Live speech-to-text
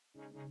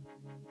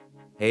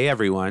Hey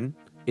everyone,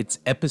 it's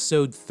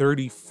episode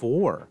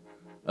 34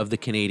 of the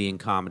Canadian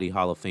Comedy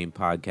Hall of Fame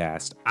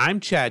podcast. I'm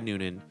Chad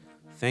Noonan.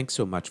 Thanks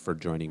so much for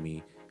joining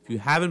me. If you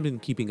haven't been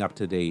keeping up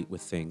to date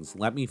with things,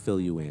 let me fill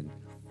you in.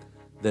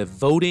 The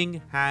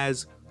voting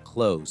has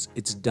closed.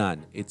 It's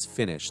done. It's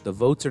finished. The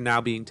votes are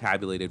now being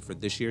tabulated for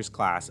this year's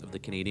class of the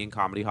Canadian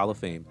Comedy Hall of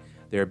Fame.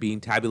 They're being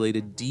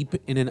tabulated deep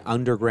in an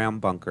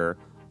underground bunker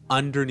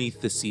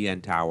underneath the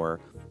CN Tower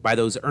by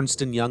those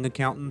Ernst & Young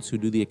accountants who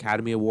do the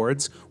Academy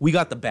Awards. We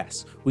got the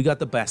best. We got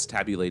the best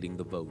tabulating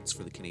the votes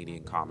for the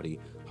Canadian Comedy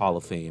Hall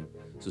of Fame.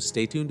 So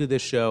stay tuned to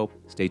this show.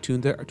 Stay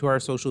tuned to our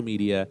social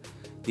media.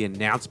 The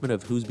announcement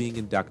of who's being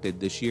inducted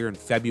this year in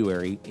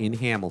February in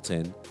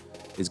Hamilton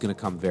is going to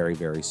come very,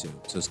 very soon.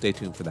 So stay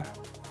tuned for that.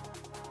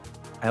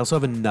 I also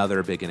have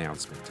another big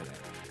announcement today.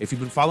 If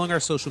you've been following our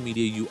social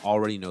media, you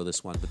already know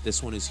this one, but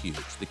this one is huge.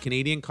 The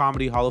Canadian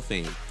Comedy Hall of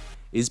Fame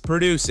is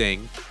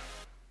producing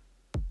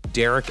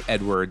Derek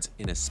Edwards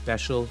in a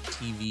special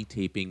TV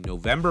taping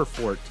November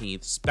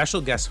 14th. Special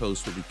guest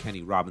host will be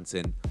Kenny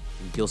Robinson,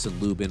 and Gilson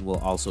Lubin will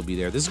also be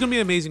there. This is going to be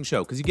an amazing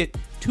show because you get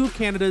two of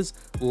Canada's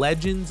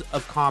legends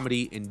of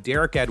comedy in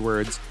Derek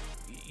Edwards.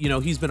 You know,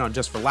 he's been on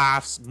Just for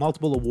Laughs,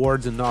 multiple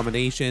awards and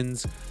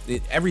nominations,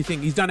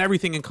 everything. He's done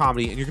everything in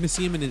comedy, and you're going to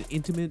see him in an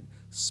intimate,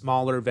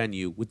 smaller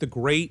venue with the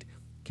great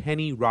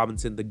Kenny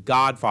Robinson, the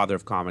godfather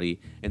of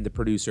comedy, and the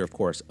producer, of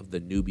course, of the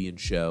Nubian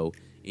Show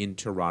in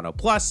Toronto.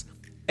 Plus,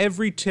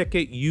 every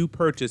ticket you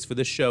purchase for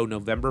the show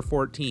November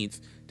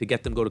 14th, to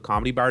get them, go to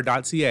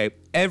comedybar.ca.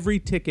 Every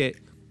ticket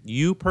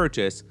you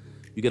purchase,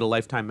 you get a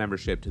lifetime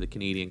membership to the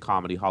Canadian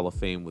Comedy Hall of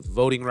Fame with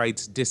voting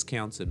rights,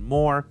 discounts, and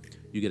more.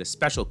 You get a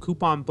special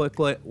coupon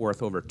booklet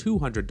worth over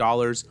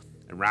 $200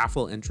 and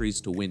raffle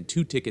entries to win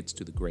 2 tickets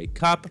to the Grey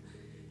Cup,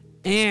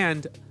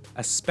 and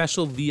a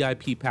special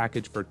VIP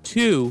package for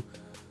 2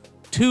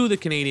 to the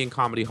Canadian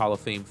Comedy Hall of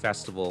Fame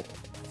Festival,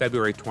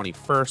 February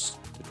 21st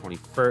to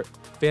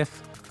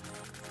 25th,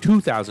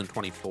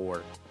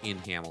 2024 in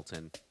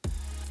Hamilton.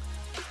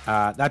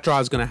 That draw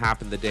is going to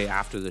happen the day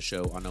after the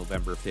show on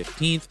November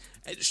 15th.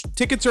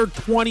 Tickets are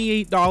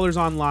 $28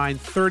 online,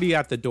 $30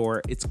 at the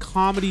door. It's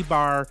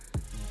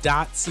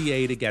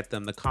comedybar.ca to get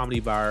them, the Comedy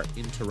Bar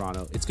in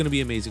Toronto. It's going to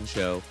be an amazing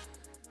show.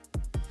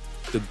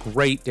 The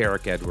great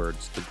Derek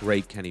Edwards, the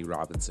great Kenny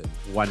Robinson,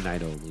 one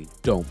night only.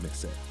 Don't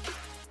miss it.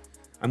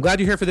 I'm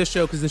glad you're here for this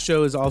show because this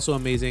show is also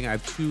amazing. I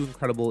have 2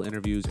 incredible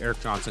interviews.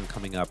 Eric Johnston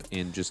coming up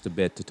in just a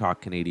bit to talk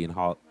Canadian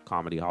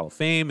Comedy Hall of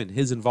Fame and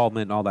his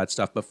involvement and all that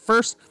stuff. But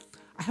first,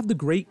 I have the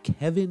great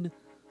Kevin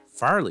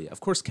Farley.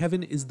 Of course,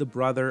 Kevin is the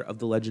brother of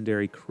the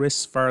legendary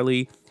Chris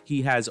Farley.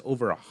 He has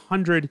over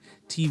 100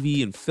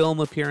 TV and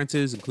film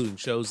appearances, including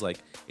shows like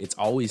It's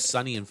Always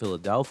Sunny in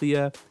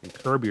Philadelphia and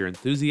Curb Your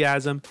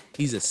Enthusiasm.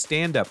 He's a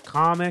stand-up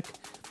comic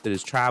that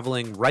is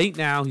traveling right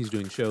now. He's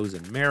doing shows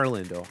in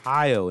Maryland,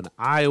 Ohio, and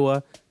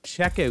Iowa.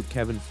 Check out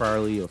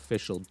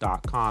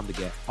kevinfarleyofficial.com to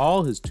get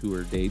all his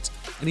tour dates.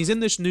 And he's in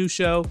this new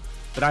show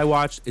that I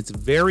watched. It's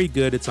very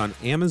good. It's on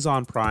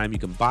Amazon Prime. You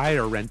can buy it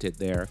or rent it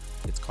there.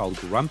 It's called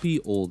Grumpy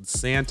Old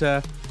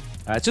Santa.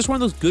 It's just one of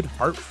those good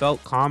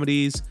heartfelt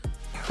comedies.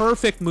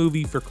 Perfect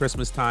movie for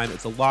Christmas time.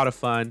 It's a lot of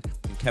fun,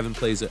 and Kevin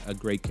plays a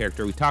great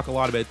character. We talk a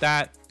lot about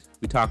that.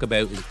 We talk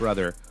about his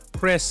brother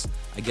Chris.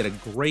 I get a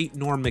great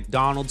Norm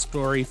Macdonald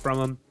story from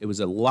him. It was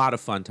a lot of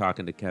fun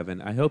talking to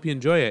Kevin. I hope you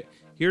enjoy it.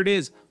 Here it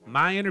is,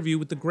 my interview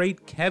with the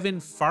great Kevin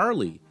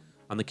Farley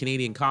on the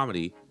Canadian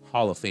Comedy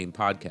Hall of Fame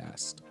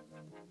podcast.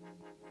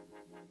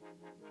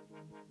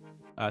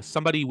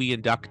 Somebody we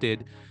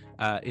inducted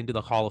into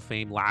the Hall of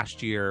Fame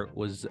last year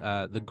was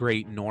the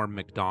great Norm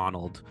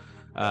Macdonald,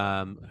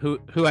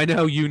 who I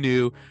know you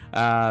knew,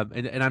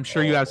 and I'm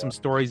sure you have some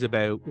stories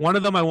about. One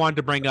of them I wanted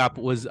to bring up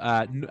was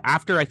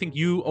after I think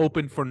you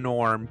opened for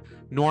Norm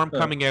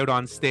coming out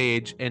on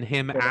stage and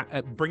him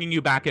bringing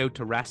you back out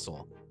to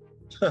wrestle.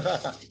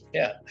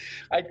 Yeah,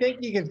 I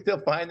think you can still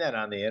find that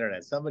on the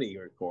internet. Somebody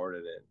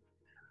recorded it.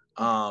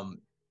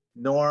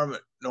 Norm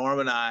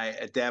and I,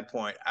 at that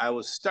point, I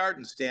was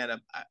starting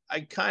stand-up.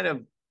 I kind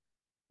of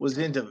was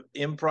into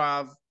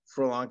improv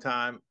for a long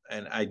time,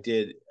 and I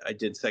did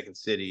Second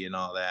City and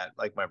all that,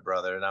 like my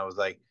brother. And I was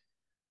like,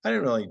 I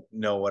didn't really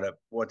know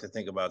what to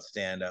think about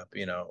stand-up,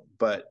 you know.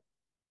 But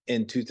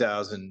in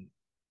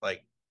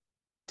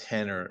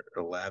 2010 or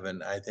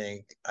 11, I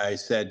think I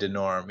said to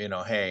Norm, you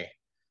know, hey,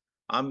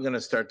 I'm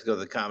gonna start to go to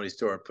the Comedy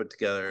Store and put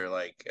together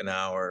like an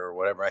hour or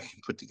whatever I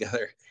can put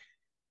together.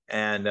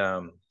 And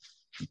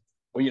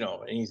well, you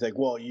know, and he's like,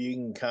 well, you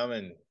can come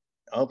and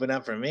open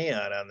up for me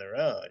out on the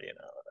road, you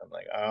know. I'm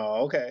like,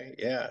 oh, okay,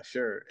 yeah,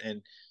 sure.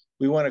 And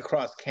we went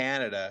across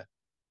Canada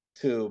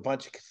to a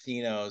bunch of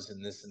casinos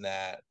and this and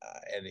that,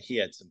 and he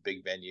had some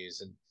big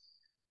venues, and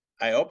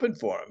I opened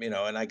for him, you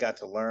know, and I got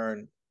to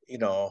learn, you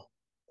know,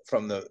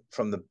 from the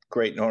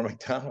great Norm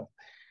Macdonald.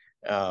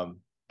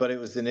 But it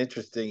was an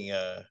interesting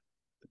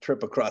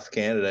trip across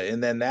Canada.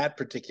 And then that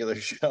particular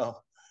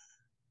show,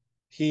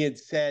 he had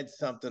said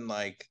something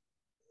like,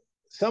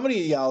 somebody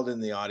yelled in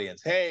the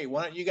audience, hey,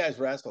 why don't you guys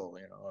wrestle?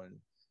 You know, and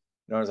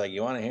Norm's like,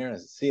 you want to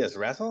see us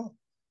wrestle?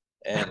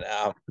 And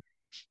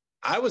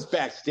I was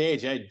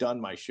backstage. I had done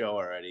my show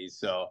already.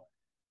 So,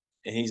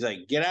 and he's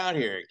like, get out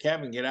here,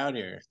 Kevin, get out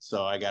here.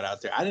 So I got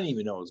out there. I didn't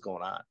even know what was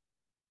going on.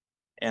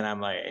 And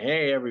I'm like,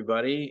 hey,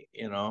 everybody,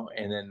 and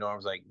then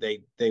Norm's like,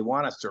 they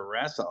want us to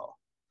wrestle.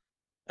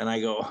 And I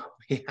go,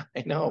 yeah,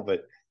 I know,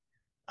 but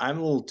I'm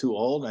a little too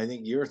old. I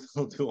think you're a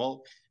little too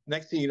old.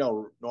 Next thing you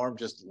know, Norm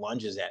just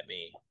lunges at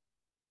me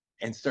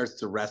and starts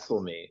to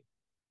wrestle me.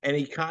 And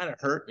he kind of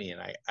hurt me.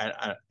 And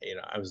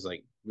I was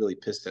like really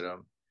pissed at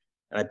him.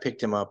 And I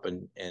picked him up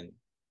and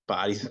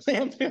body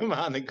slammed him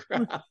on the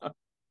ground.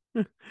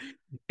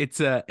 It's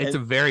a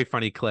very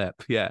funny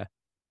clip. Yeah.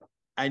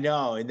 I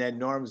know. And then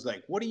Norm's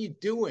like, what are you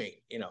doing?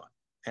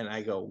 And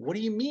I go, what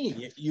do you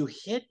mean? You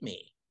hit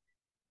me.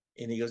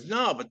 And he goes,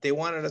 no, but they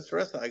wanted us to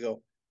wrestle. I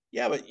go,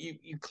 yeah, but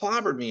you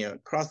clobbered me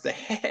across the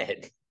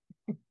head.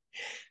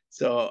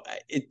 So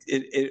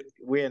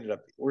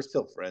we're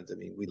still friends. I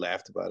mean, we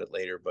laughed about it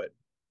later, but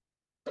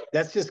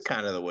that's just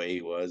kind of the way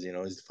he was,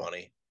 he's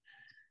funny.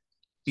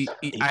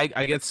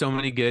 I get so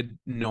many good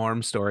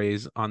Norm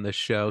stories on this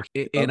show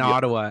in yeah.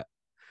 Ottawa,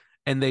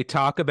 and they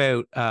talk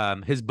about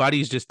his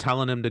buddies just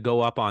telling him to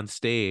go up on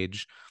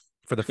stage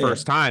for the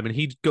first time, and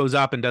he goes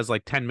up and does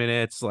like 10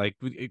 minutes, like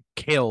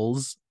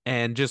kills,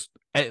 and just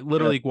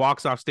literally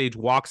walks off stage,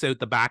 walks out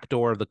the back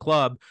door of the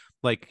club.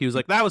 Like he was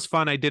like, that was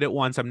fun. I did it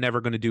once. I'm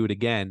never going to do it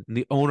again. And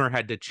the owner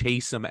had to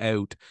chase him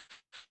out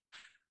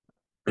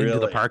into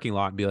the parking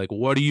lot and be like,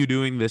 what are you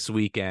doing this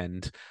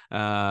weekend?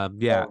 Yeah.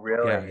 Oh,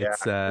 really?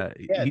 Yeah.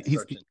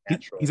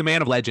 He's a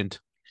man of legend.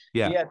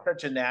 Yeah. He had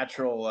such a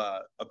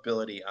natural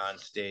ability on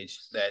stage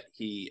that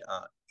he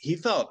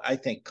felt, I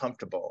think,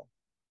 comfortable.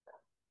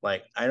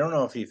 Like, I don't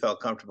know if he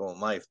felt comfortable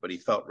in life, but he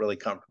felt really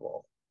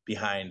comfortable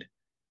behind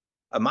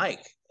a mic,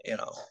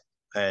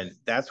 and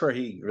that's where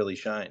he really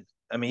shined.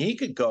 I mean, he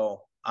could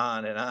go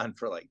on and on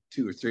for like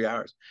 2 or 3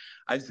 hours.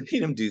 I've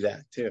seen him do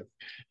that too.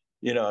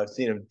 I've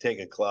seen him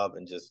take a club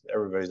and just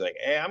everybody's like,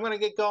 hey, I'm going to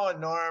get going,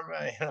 Norm.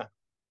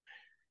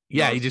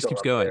 Yeah, he just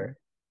keeps going.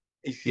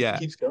 He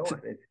keeps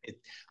going.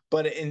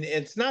 But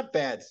it's not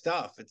bad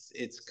stuff.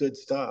 It's good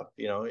stuff.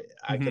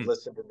 I could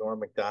listen to Norm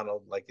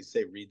Macdonald, like you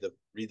say, read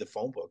the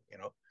phone book.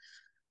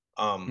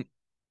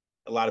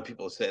 A lot of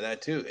people say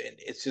that too, and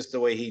it's just the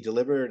way he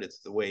delivered.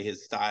 It's the way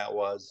his style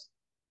was,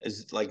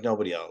 is like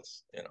nobody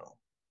else.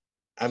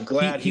 I'm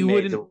glad he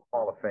made the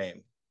Hall of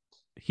Fame.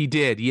 He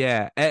did,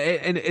 yeah.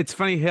 And it's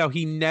funny how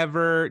he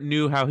never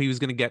knew how he was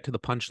going to get to the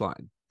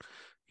punchline.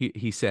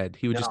 He said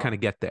he would just kind of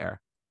get there.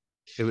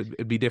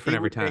 It'd be different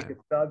every time. Take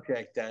a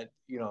subject that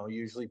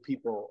usually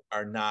people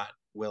are not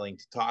willing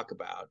to talk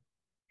about,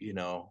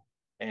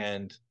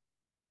 and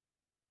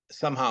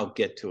somehow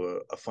get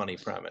to a funny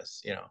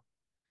premise,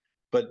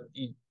 But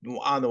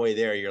on the way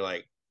there, you're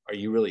like, are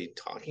you really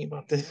talking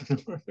about this?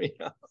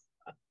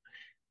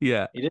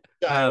 Yeah. He didn't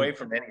shy away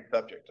from any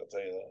subject, I'll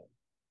tell you that.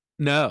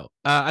 No.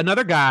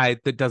 Another guy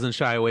that doesn't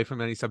shy away from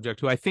any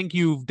subject, who I think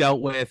you've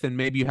dealt with and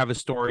maybe you have a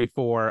story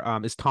for,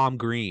 is Tom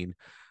Green.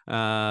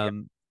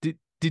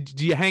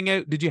 Did you hang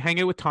out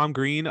with Tom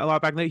Green a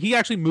lot back then? He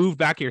actually moved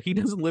back here. He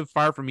doesn't live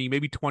far from me,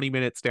 maybe 20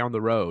 minutes down the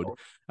road.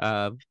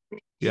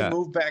 He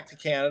moved back to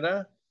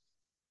Canada?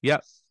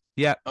 Yep.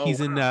 Yeah,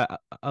 he's in a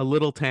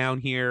little town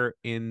here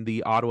in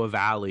the Ottawa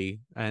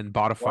Valley and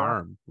bought a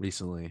farm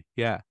recently.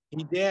 Yeah,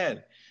 he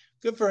did.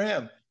 Good for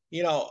him.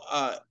 He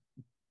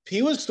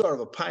was sort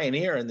of a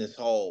pioneer in this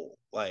whole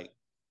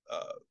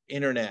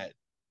internet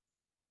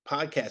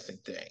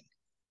podcasting thing.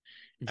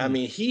 I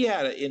mean, he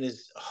had in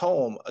his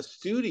home a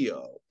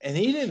studio, and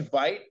he'd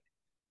invite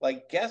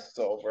like guests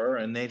over,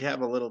 and they'd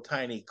have a little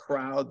tiny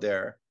crowd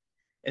there,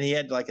 and he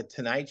had like a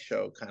Tonight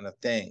Show kind of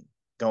thing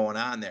going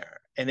on there.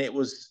 And it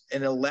was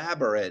an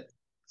elaborate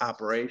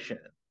operation.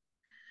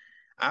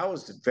 I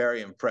was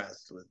very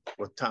impressed with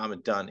what Tom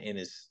had done in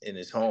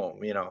his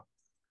home,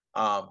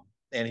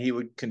 and he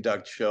would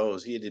conduct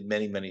shows. He did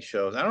many, many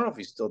shows. I don't know if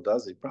he still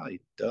does. He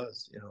probably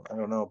does, I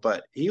don't know,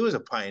 but he was a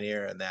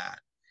pioneer in that.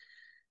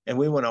 And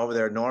we went over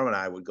there. Norm and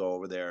I would go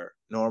over there.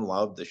 Norm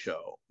loved the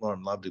show.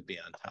 Norm loved to be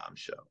on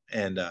Tom's show.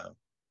 And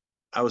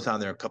I was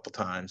on there a couple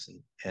times,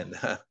 and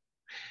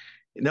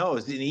it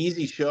was an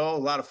easy show, a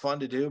lot of fun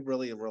to do,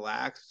 really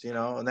relaxed,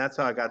 and that's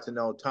how I got to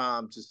know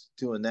Tom, just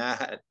doing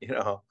that,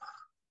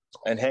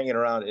 and hanging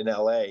around in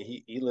LA.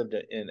 He lived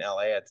in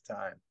LA at the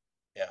time.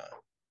 Yeah.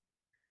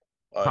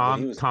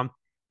 Tom was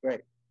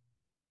great.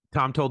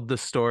 Tom told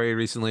this story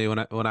recently when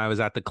I was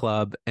at the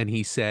club, and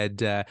he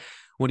said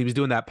when he was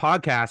doing that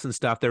podcast and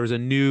stuff, there was a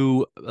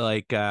new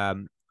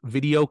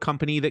video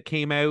company that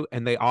came out,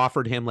 and they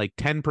offered him like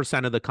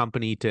 10% of the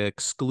company to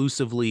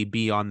exclusively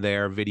be on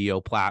their video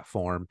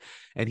platform.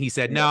 And he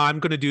said, no, I'm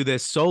going to do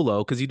this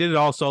solo, because he did it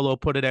all solo,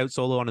 put it out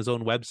solo on his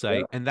own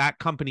website. And that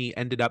company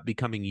ended up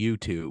becoming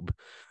YouTube.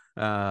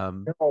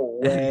 No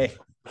way.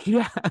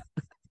 Yeah.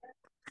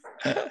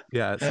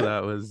 Yeah. So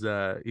that was,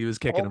 he was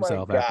kicking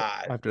himself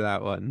after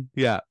that one.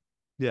 Yeah.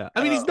 Yeah.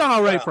 I mean, he's done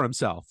all right for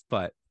himself,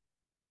 but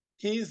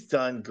he's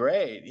done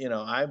great.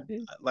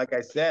 Like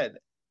I said,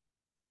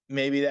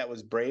 maybe that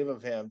was brave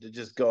of him to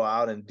just go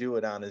out and do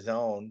it on his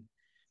own.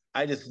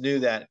 I just knew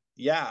that,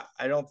 yeah,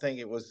 I don't think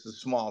it was a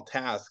small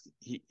task.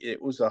 It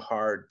was a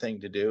hard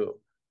thing to do.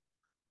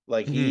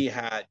 Like Mhm. he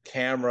had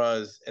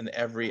cameras and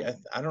I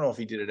don't know if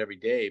he did it every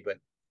day, but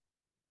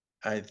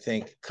I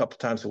think a couple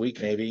times a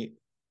week, maybe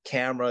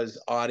cameras,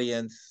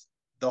 audience,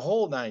 the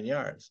whole 9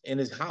 yards in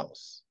his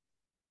house.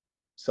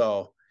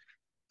 So,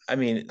 I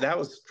mean, that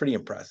was pretty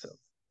impressive,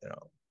 you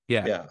know?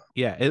 Yeah. Yeah.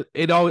 Yeah.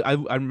 It always,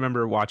 I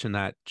remember watching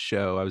that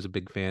show. I was a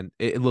big fan.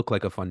 It looked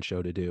like a fun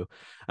show to do. It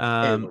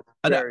was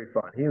And very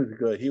fun. He was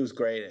good. He was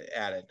great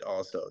at it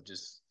also,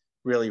 just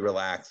really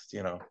relaxed,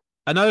 you know?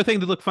 another thing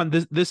that looked fun.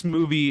 This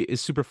movie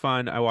is super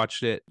fun. I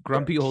watched it.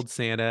 Grumpy Old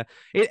Santa.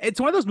 It's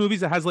one of those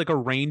movies that has like a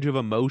range of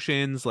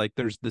emotions. Like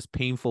there's this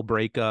painful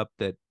breakup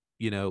that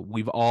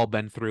we've all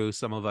been through.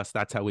 Some of us,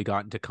 that's how we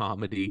got into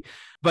comedy.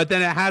 But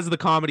then it has the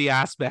comedy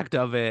aspect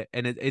of it,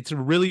 and it's a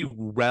really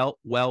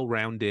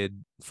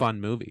well-rounded, fun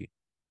movie.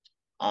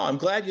 Oh, I'm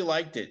glad you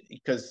liked it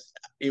because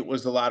it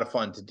was a lot of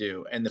fun to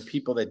do. And the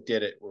people that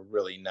did it were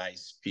really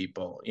nice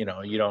people. You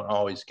know, you don't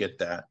always get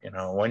that,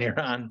 when you're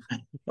on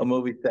a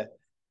movie set.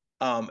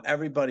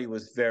 Everybody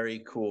was very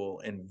cool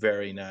and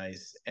very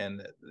nice.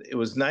 And it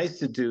was nice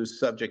to do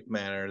subject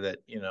matter that,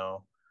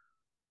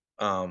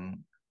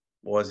 um,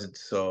 isn't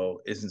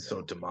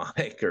so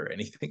demonic or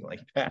anything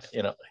like that.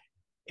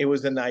 It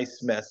was a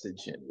nice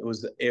message.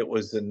 It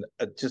was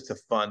just a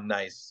fun,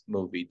 nice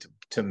movie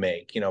to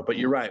make. But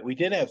you're right, we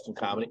did have some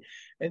comedy,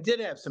 and did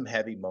have some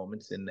heavy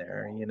moments in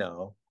there.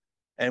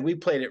 And we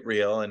played it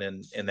real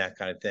and that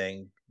kind of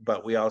thing.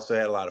 But we also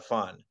had a lot of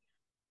fun.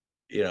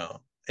 You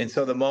know, and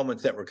so the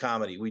moments that were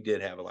comedy, we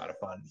did have a lot of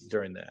fun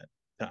during that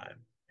time.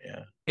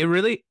 Yeah, It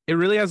really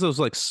has those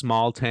like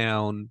small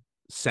town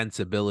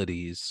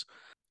sensibilities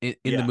in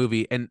the yeah,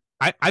 movie, and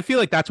I feel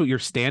like that's what your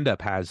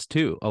stand-up has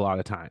too a lot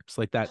of times,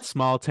 like that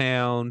small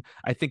town.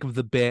 I think of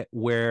the bit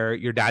where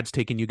your dad's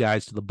taking you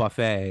guys to the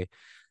buffet.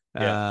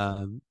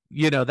 yeah.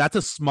 That's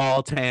a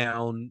small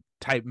town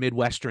type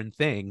Midwestern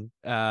thing,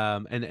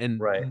 and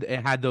Right.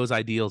 it had those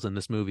ideals in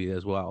this movie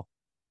as well.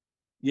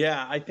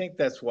 Yeah, I think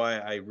that's why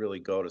I really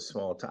go to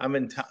small town.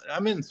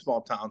 I'm in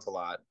small towns a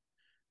lot.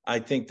 I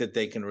think that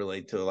they can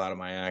relate to a lot of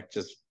my act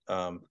just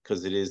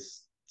because it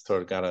is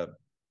sort of got a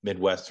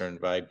Midwestern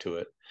vibe to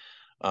it.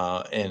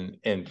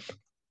 And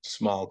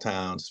small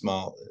town,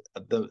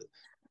 the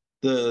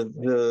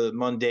the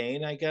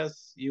mundane, I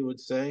guess you would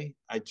say.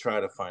 I try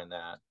to find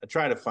that. I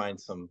try to find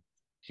some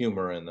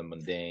humor in the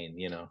mundane.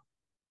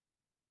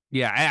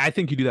 Yeah, I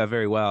think you do that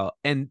very well.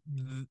 And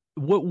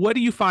what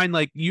do you find,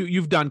 like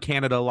you've done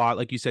Canada a lot,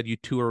 like you said you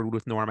toured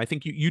with Norm. I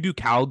think you do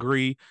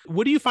Calgary.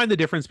 What do you find the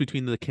difference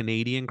between the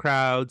Canadian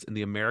crowds and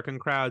the American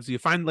crowds? Do you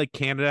find like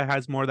Canada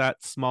has more of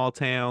that small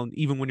town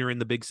even when you're in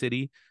the big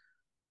city?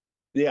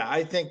 Yeah,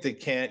 I think the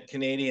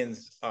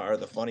Canadians are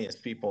the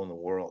funniest people in the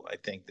world. I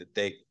think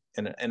that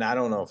and I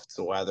don't know if it's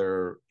the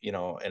weather,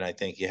 and I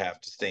think you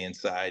have to stay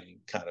inside and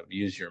kind of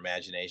use your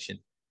imagination.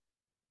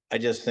 I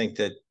just think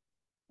that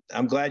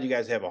I'm glad you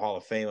guys have a Hall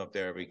of Fame up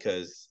there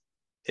because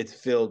it's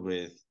filled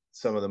with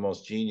some of the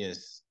most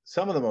genius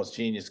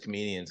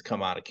comedians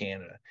come out of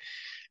Canada.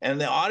 And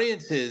the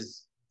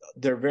audiences,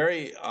 they're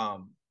very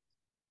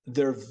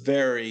they're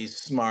very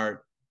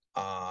smart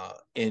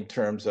in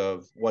terms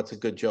of what's a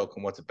good joke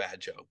and what's a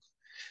bad joke.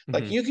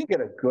 Like Hmm. you can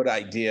get a good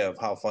idea of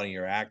how funny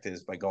your act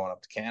is by going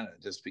up to Canada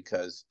just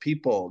because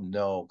people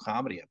know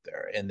comedy up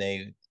there and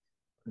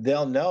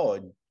they'll know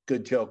a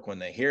good joke when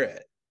they hear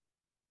it.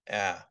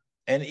 Yeah.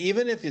 And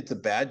even if it's a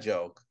bad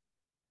joke,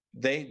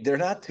 they're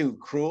not too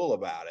cruel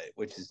about it,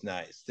 which is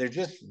nice. They're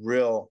just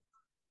real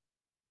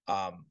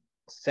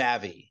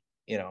savvy.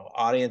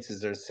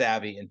 Audiences are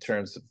savvy in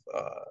terms of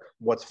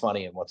what's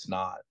funny and what's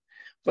not,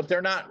 but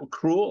they're not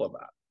cruel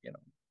about it.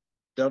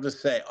 They'll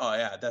just say, "Oh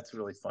yeah, that's a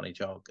really funny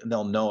joke," and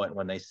they'll know it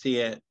when they see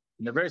it.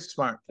 And they're very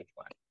smart that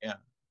way. Yeah.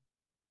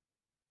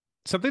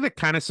 Something that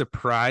kind of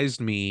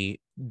surprised me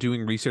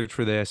doing research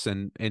for this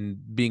and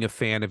being a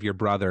fan of your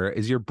brother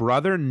is your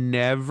brother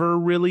never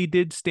really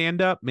did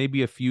stand up,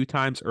 maybe a few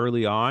times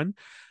early on.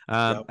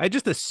 Yep. I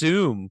just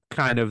assume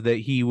kind of that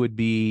he would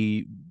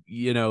be,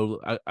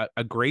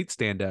 a great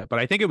stand up, but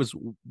I think it was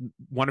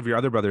one of your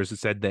other brothers that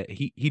said that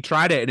he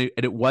tried it and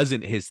it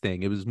wasn't his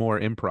thing. It was more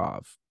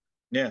improv.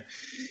 Yeah.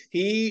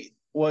 He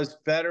was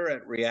better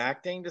at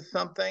reacting to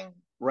something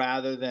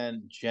rather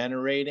than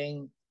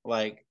generating.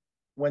 Like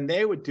when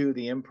they would do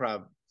the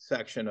improv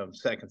section of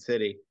Second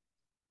City,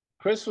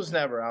 Chris was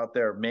never out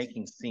there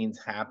making scenes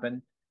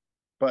happen.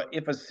 But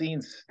if a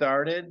scene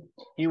started,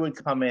 he would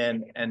come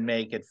in and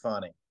make it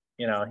funny.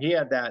 He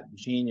had that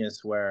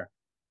genius where,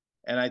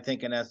 and I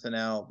think in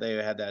SNL they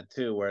had that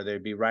too, where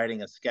they'd be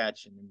writing a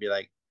sketch and be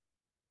like,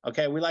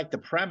 okay, we like the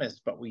premise,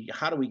 but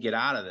how do we get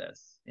out of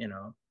this?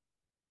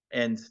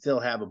 And still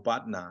have a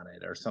button on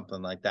it or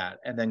something like that.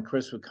 And then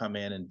Chris would come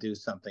in and do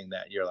something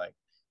that you're like,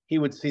 he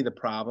would see the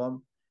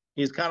problem.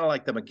 He's kind of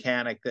like the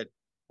mechanic that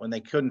when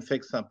they couldn't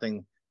fix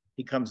something,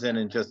 he comes in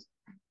and just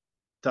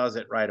does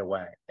it right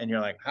away. And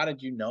you're like, how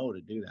did you know to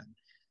do that?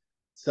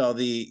 So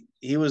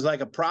he was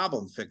like a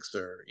problem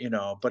fixer,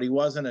 but he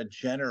wasn't a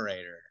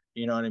generator.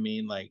 You know what I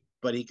mean? Like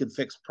but he could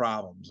fix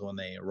problems when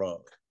they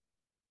arose.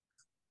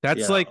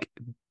 That's like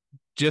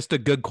just a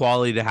good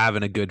quality to have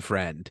in a good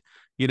friend.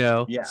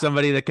 Yeah.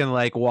 Somebody that can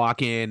like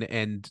walk in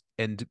and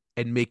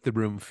make the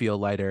room feel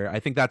lighter. I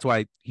think that's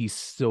why he's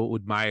so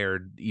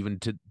admired even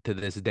to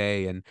this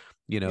day. And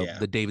Yeah.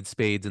 the David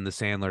Spades and the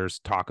Sandlers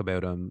talk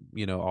about him,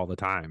 all the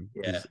time.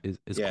 Yeah.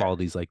 Is Yeah.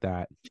 qualities like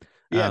that.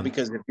 Yeah,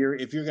 because if you're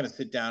going to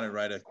sit down and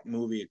write a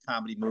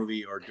comedy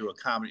movie, or do a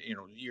comedy,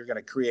 you're going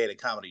to create a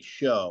comedy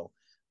show.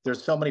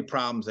 There's so many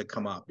problems that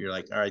come up. You're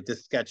like, all right,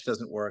 this sketch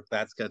doesn't work,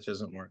 that sketch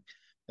doesn't work.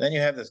 And then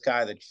you have this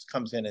guy that just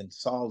comes in and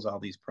solves all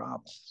these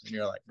problems, and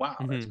you're like, wow,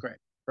 that's great,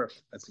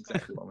 perfect, that's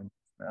exactly what we need.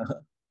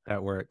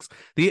 That works.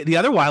 The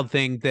other wild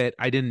thing that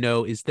I didn't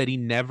know is that he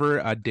never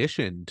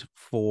auditioned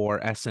for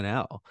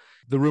SNL.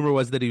 The rumor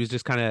was that he was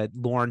just kind of,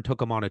 Lauren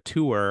took him on a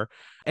tour,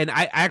 and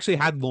I actually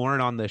had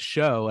Lauren on this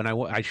show, and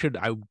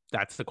I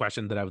that's the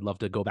question that I would love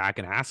to go back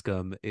and ask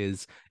him.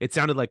 Is it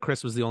sounded like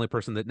Chris was the only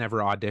person that never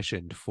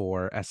auditioned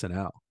for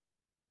SNL.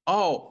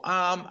 Oh,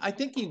 I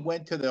think he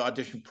went to the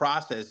audition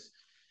process.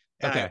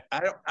 And Okay.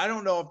 I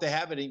don't know if they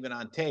have it even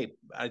on tape.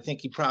 I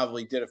think he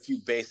probably did a few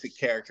basic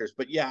characters,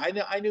 but yeah,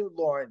 I knew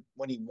Lauren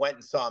when he went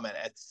and saw him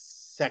at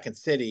Second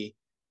City.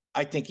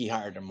 I think he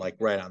hired him like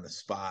right on the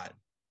spot,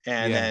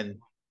 and Yeah. then,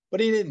 but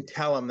he didn't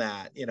tell him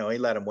that. He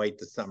let him wait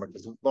the summer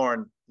because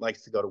Lauren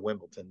likes to go to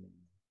Wimbledon.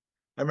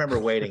 I remember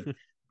waiting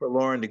for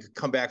Lauren to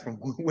come back from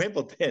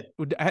Wimbledon.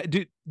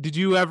 Did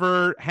you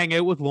ever hang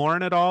out with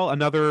Lauren at all?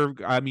 Another,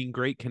 I mean,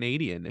 great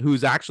Canadian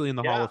who's actually in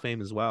the Hall Yeah. of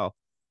Fame as well.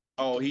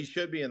 Oh, he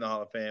should be in the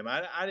Hall of Fame.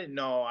 I didn't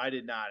know. I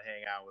did not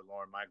hang out with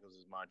Lorne Michaels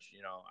as much.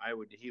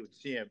 He would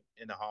see him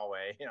in the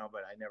hallway,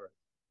 but I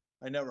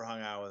never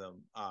hung out with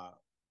him.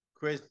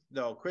 Chris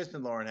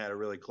and Lauren had a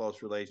really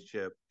close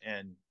relationship,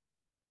 and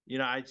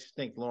I just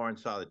think Lauren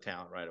saw the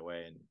talent right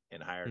away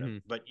and hired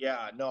him. But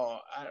yeah, no,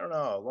 I don't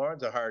know.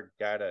 Lauren's a hard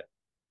guy to.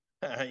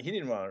 He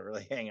didn't want to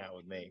really hang out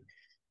with me,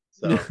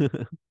 so.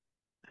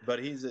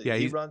 But he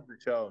runs the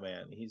show,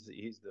 man. He's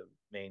the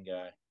main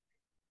guy.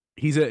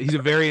 He's a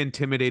very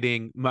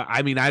intimidating.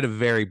 I mean, I had a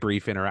very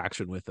brief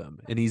interaction with him,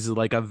 and he's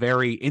like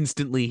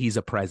instantly he's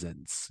a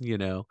presence.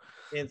 Instantly,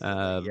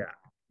 yeah.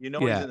 Yeah.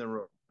 He's in the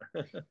room.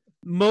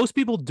 Most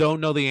people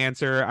don't know the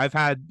answer. I've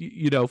had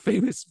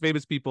famous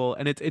people,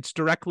 and it's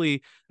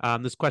directly.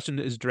 This question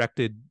is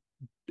directed.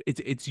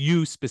 It's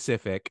you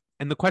specific,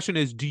 and the question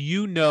is: do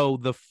you know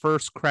the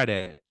first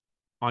credit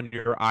on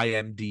your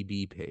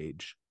IMDb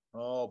page?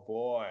 Oh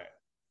boy.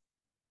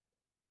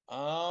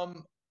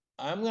 I'm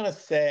gonna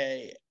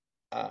say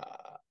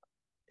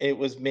it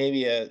was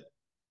maybe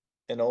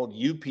an old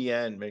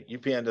UPN.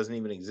 UPN doesn't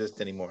even exist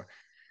anymore.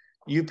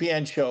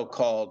 UPN show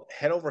called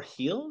Head Over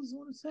Heels, I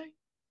want to say.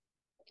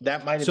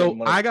 That might have been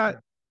one of I got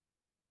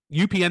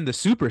UPN the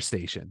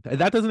Superstation.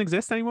 That doesn't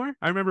exist anymore.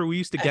 I remember we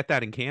used to get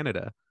that in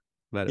Canada.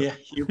 But yeah,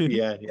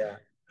 UPN, yeah.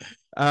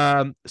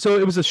 So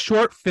it was a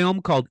short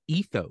film called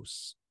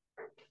Ethos.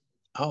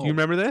 Oh, do you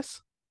remember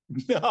this?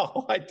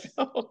 No, I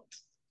don't.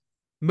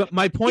 But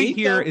my point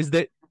here is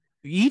that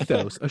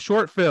Ethos, a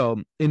short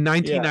film in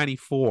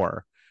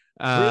 1994,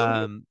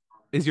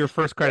 is your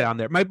first credit on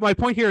there. My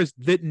point here is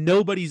that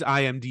nobody's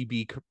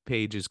IMDb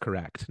page is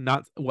correct.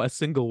 Not a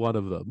single one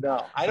of them.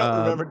 No, I don't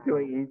remember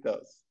doing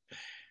Ethos,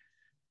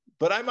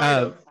 but I might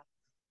have.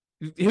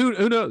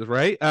 Who knows,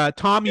 right?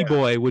 Tommy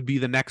Boy would be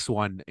the next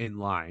one in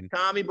line.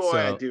 Tommy Boy,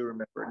 I do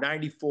remember.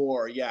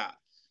 94, yeah.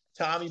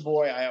 Tommy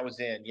Boy, I was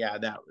in. Yeah,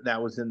 that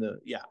was in the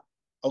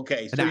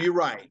Okay, so you're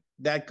right.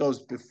 That goes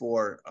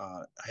before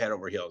Head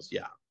Over Heels.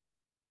 Yeah.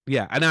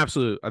 Yeah, an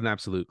absolute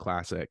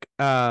classic.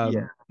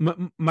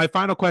 My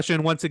final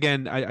question, once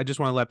again, I just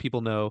want to let people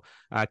know,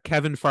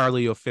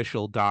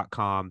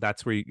 KevinFarleyOfficial.com.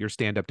 That's where your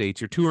stand-up dates.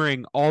 You're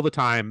touring all the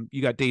time.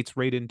 You got dates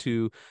right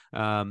into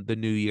the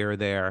new year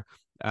there.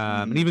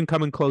 And even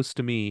coming close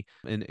to me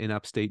in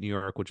upstate New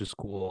York, which is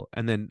cool.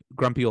 And then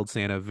Grumpy Old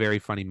Santa, very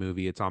funny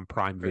movie. It's on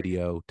Prime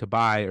Video to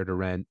buy or to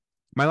rent.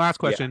 My last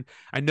question,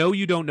 I know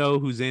you don't know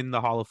who's in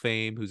the Hall of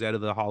Fame, who's out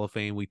of the Hall of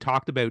Fame. We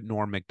talked about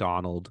Norm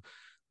Macdonald.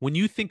 When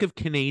you think of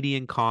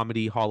Canadian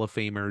comedy Hall of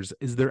Famers,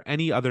 is there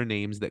any other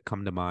names that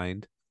come to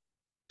mind?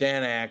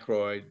 Dan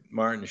Aykroyd,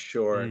 Martin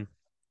Short,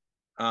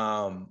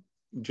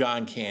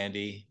 John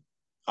Candy,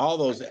 all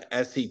those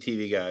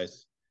SCTV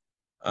guys.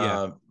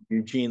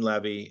 Eugene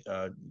Levy,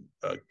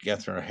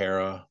 Catherine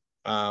O'Hara,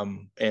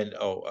 and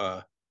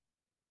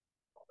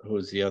who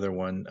was the other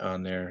one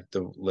on there?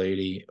 The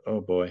lady.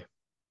 Oh boy,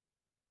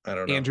 I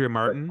don't know. Andrea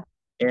Martin.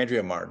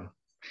 Andrea Martin,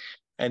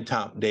 and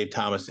Dave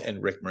Thomas,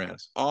 and Rick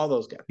Moranis. All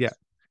those guys. Yeah.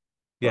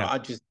 Yeah. Well, I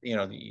just,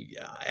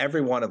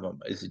 every one of them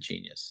is a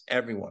genius.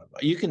 Every one of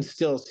them. You can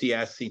still see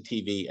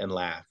SCTV and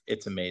laugh.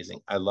 It's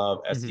amazing. I love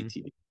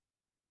SCTV.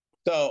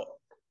 So,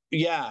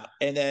 yeah.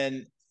 And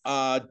then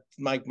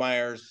Mike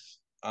Myers.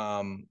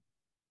 Who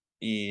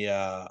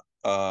else?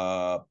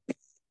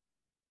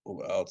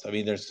 I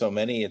mean, there's so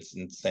many. It's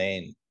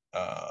insane.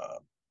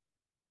 But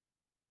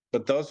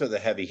those are the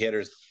heavy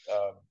hitters.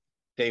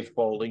 Dave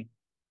Foley.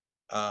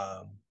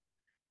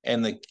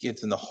 And the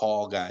kids in the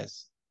hall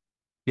guys.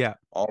 Yeah.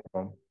 All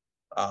of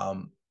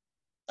them.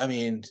 I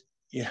mean,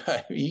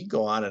 yeah, you can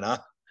go on and on.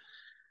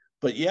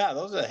 But yeah,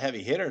 those are the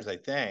heavy hitters, I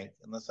think,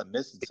 unless I'm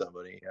missing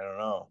somebody. I don't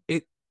know.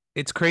 It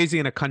it's crazy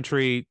in a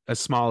country as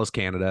small as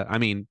Canada. I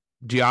mean,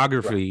 Right.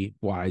 geography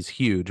wise,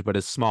 huge, but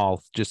as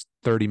small, just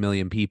 30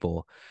 million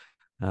people.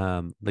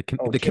 Oh, The Jim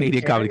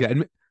Canadian comedy Carrey? guy,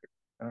 and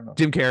I don't know.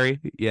 Jim Carrey,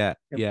 yeah,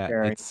 Jim yeah,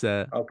 Carrey. it's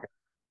Okay.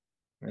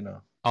 You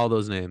know. all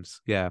those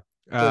names, yeah.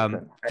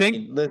 Listen, I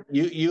Think mean,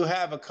 you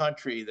have a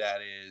country that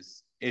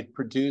it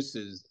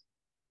produces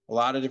a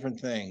lot of different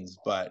things,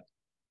 but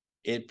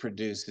it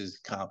produces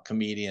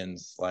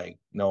comedians like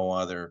no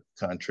other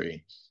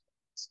country.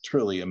 It's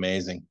truly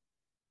amazing.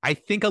 I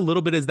think a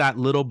little bit is that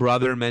little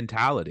brother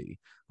mentality.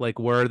 Like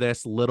we're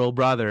this little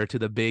brother to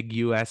the big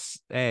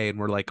USA, and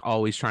we're like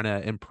always trying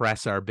to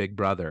impress our big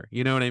brother.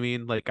 You know what I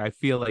mean? Like I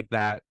feel like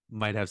that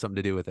might have something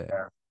to do with it.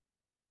 Yeah.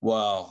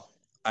 Well,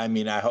 I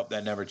mean, I hope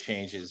that never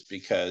changes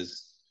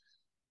because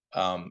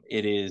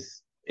it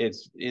is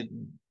it's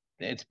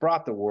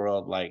brought the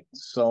world like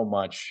so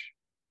much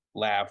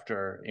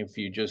laughter. If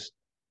you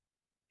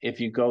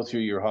go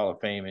through your Hall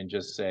of Fame and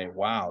just say,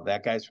 "Wow,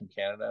 that guy's from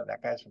Canada.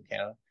 That guy's from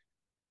Canada."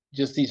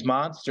 Just these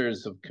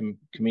monsters of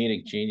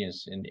comedic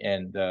genius, and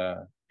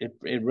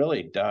it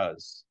really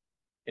does.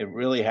 It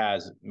really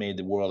has made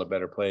the world a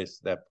better place.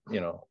 That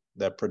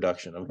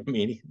production of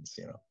comedians.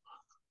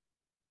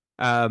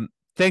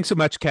 Thanks so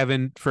much,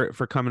 Kevin,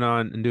 for coming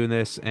on and doing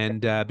this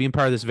and being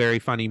part of this very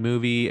funny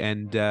movie.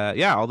 And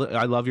yeah,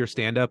 I love your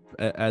stand up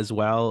as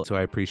well, so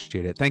I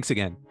appreciate it. Thanks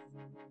again.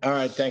 All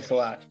right, thanks a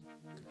lot.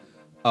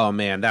 Oh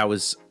man, that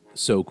was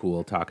so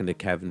cool talking to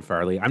Kevin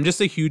Farley. I'm just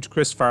a huge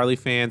Chris Farley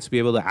fan, to be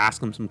able to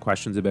ask him some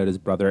questions about his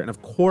brother, and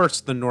of course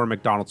the Norm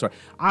Macdonald story.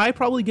 I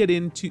probably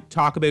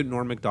talk about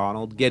Norm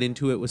Macdonald, get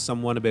into it with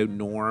someone about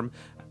Norm,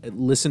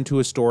 listen to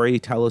a story,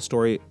 tell a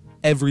story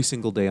every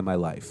single day of my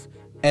life.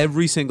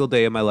 Every single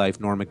day of my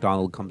life, Norm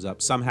Macdonald comes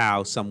up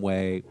somehow, some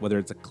way, whether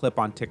it's a clip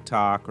on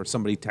TikTok or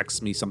somebody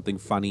texts me something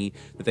funny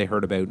that they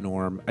heard about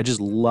Norm. I just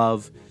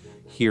love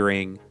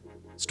hearing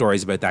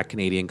stories about that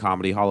Canadian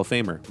Comedy Hall of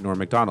Famer, Norm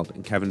Macdonald.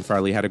 And Kevin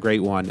Farley had a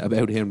great one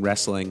about him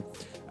wrestling.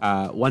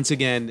 Once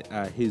again,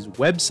 his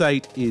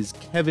website is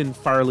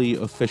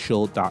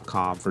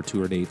kevinfarleyofficial.com for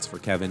tour dates for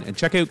Kevin. And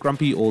check out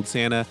Grumpy Old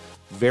Santa.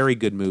 Very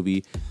good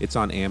movie. It's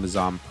on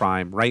Amazon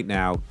Prime right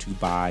now to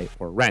buy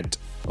or rent.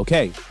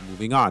 Okay,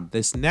 moving on.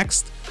 This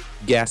next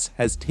guest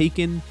has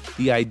taken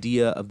the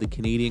idea of the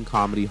Canadian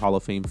Comedy Hall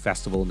of Fame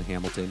Festival in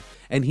Hamilton,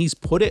 and he's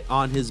put it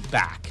on his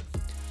back.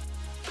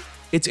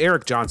 It's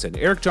Eric Johnston.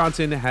 Eric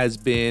Johnston has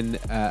been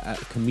a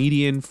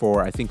comedian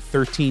for, I think,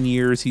 13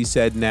 years, he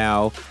said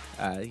now.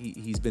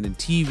 He's been in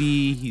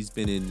TV, he's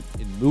been in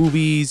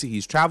movies,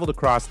 he's traveled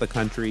across the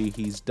country,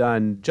 he's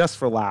done Just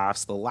for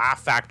Laughs, the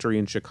Laugh Factory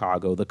in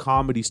Chicago, the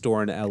Comedy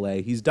Store in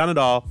LA. He's done it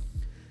all.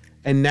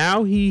 And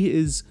now he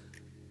is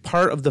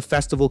part of the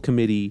festival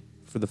committee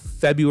for the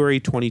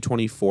February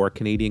 2024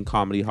 Canadian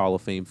Comedy Hall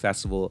of Fame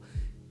Festival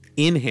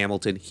in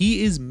Hamilton.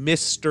 He is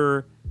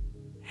Mr.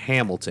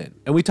 Hamilton.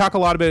 And we talk a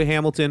lot about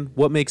Hamilton,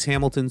 what makes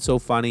Hamilton so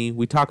funny.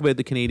 We talk about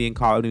the Canadian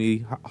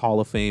Comedy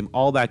Hall of Fame,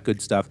 all that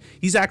good stuff.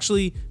 He's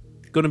actually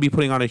going to be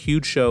putting on a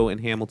huge show in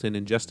Hamilton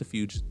in just a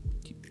few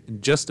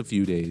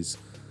days.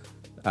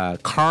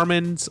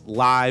 Carmen's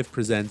Live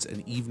presents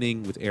an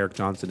evening with Eric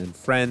Johnston and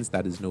friends.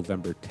 That is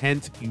November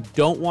 10th. You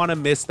don't want to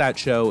miss that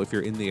show if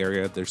you're in the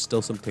area. There's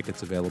still some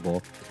tickets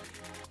available.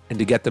 And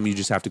to get them, you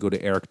just have to go to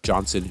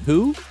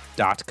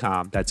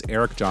ericjohnstonwho.com. That's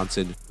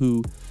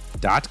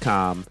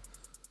ericjohnstonwho.com.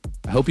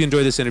 I hope you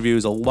enjoy this interview. It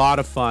was a lot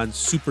of fun.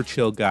 Super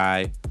chill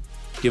guy.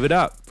 Give it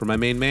up for my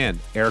main man,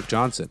 Eric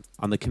Johnston,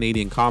 on the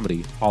Canadian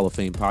Comedy Hall of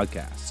Fame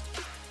podcast.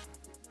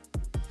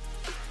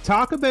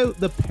 Talk about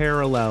the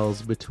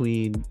parallels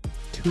between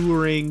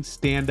touring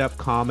stand-up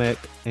comic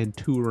and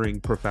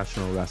touring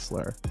professional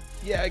wrestler.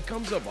 Yeah, it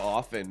comes up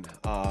often.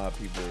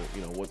 People,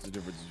 what's the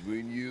difference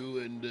between you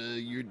and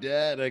your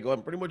dad? I go,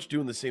 I'm pretty much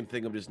doing the same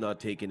thing. I'm just not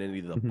taking any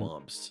of the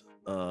bumps.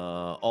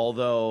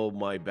 Although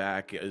my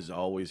back is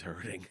always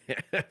hurting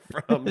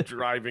from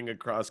driving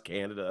across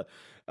Canada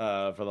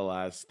for the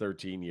last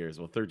 13 years.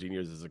 Well, 13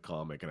 years as a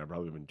comic, and I've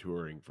probably been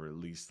touring for at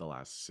least the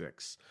last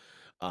 6.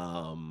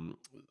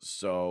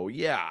 So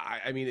yeah,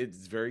 I mean,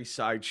 it's very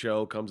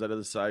sideshow, comes out of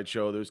the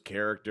sideshow. There's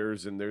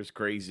characters and there's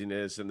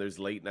craziness and there's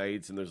late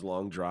nights and there's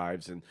long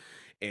drives and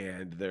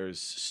there's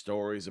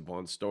stories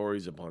upon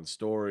stories upon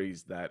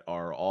stories that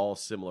are all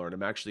similar.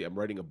 And I'm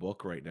writing a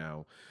book right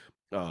now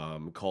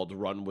called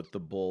Run with the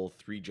Bull: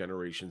 3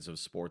 Generations of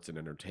Sports and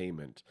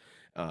Entertainment.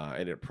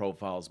 And it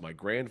profiles my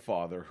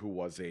grandfather, who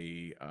was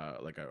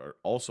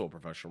also a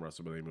professional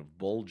wrestler by the name of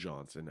Bull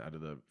Johnson, out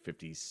of the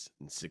 50s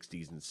and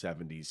 60s and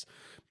 70s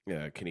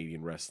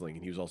Canadian wrestling.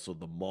 And he was also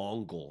the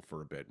Mongol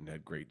for a bit and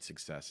had great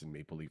success in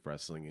Maple Leaf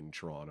Wrestling in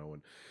Toronto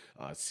and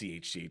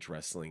CHCH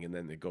Wrestling. And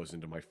then it goes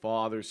into my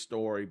father's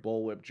story,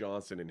 Bullwhip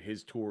Johnson, and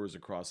his tours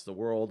across the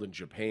world and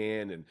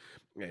Japan and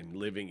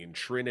living in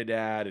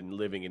Trinidad and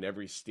living in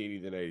every state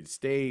of the United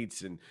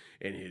States and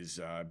his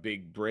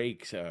big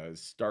breaks,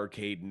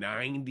 Starrcade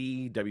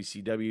 90,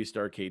 WCW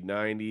Starrcade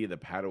 90, the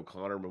Pat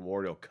O'Connor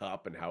Memorial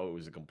Cup, and how it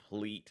was a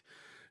complete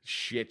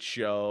shit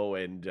show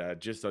and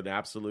just an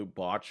absolute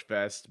botch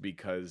fest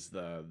because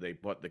they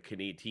put the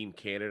Team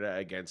Canada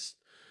against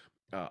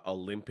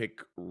Olympic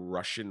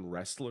Russian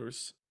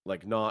wrestlers,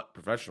 like not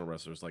professional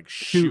wrestlers, like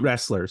Shoot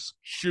wrestlers.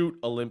 shoot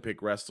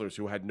Olympic wrestlers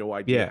who had no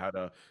idea Yeah. how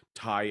to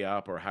tie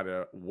up or how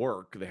to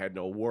work. They had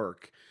no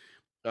work.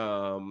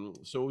 So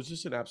it was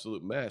just an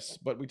absolute mess.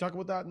 But we talk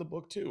about that in the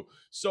book too.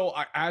 So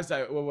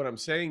what I'm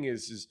saying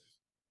is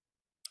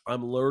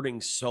I'm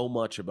learning so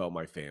much about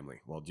my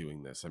family while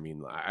doing this. I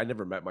mean, I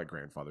never met my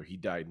grandfather. He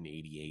died in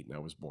 '88, and I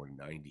was born in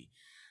 '90.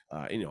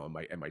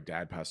 And my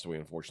dad passed away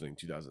unfortunately in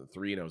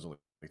 2003, and I was only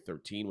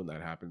 13 when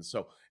that happened.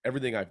 So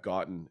everything I've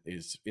gotten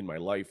is in my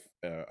life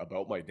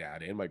about my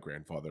dad and my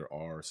grandfather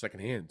are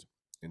secondhand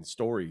and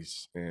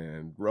stories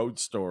and road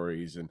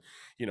stories. And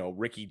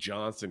Ricky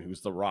Johnston, who's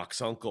the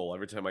Rock's uncle,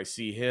 every time I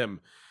see him,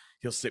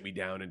 he'll sit me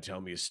down and tell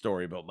me a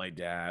story about my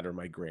dad or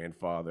my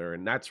grandfather.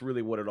 And that's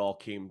really what it all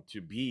came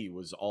to be,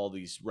 was all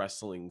these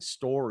wrestling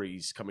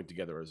stories coming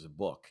together as a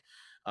book.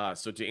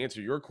 So to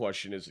answer your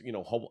question is,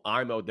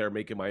 I'm out there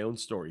making my own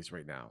stories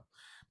right now.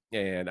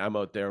 And I'm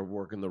out there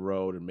working the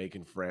road and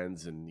making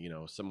friends. And,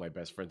 some of my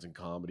best friends in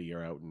comedy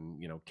are out in,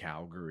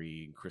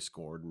 Calgary, and Chris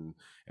Gordon.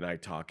 And I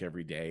talk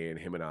every day, and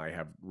him and I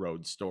have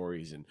road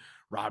stories. And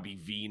Robbie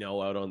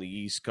Vino out on the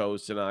East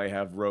Coast and I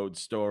have road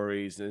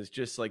stories. And it's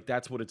just like,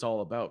 that's what it's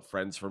all about.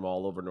 Friends from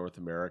all over North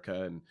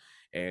America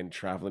and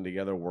traveling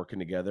together, working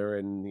together,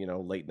 and,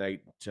 late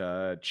night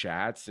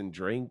chats and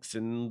drinks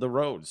and the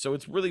road. So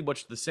it's really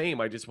much the same.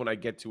 When I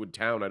get to a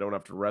town, I don't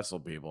have to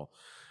wrestle people,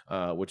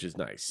 which is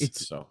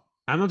nice.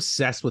 I'm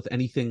obsessed with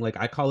anything, like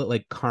I call it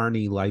like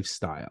carny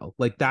lifestyle.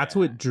 Like that's Yeah.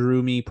 what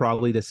drew me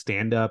probably to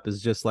stand up,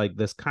 is just like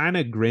this kind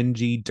of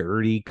gringy,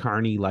 dirty,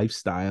 carny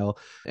lifestyle.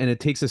 And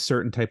it takes a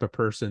certain type of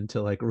person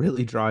to like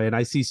really draw in.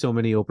 I see so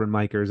many open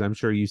micers. I'm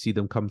sure you see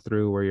them come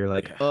through where you're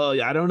like, oh,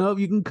 I don't know if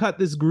you can cut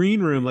this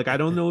green room. Like, I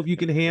don't know if you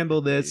can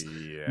handle this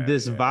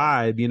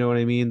vibe. You know what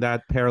I mean?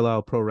 That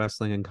parallel pro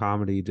wrestling and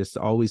comedy just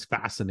always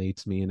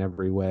fascinates me in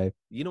every way.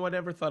 I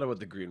never thought about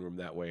the green room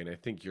that way, and I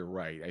think you're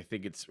right. I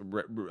think it's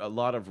a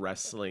lot of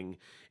wrestling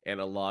and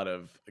a lot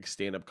of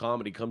stand-up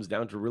comedy comes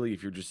down to really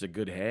if you're just a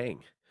good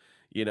hang,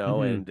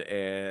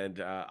 and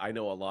I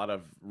know a lot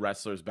of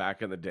wrestlers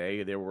back in the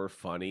day, they were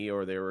funny,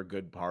 or they were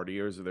good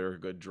partiers, or they were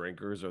good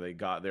drinkers, or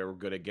they were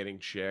good at getting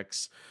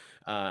chicks,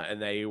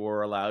 and they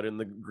were allowed in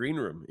the green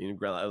room,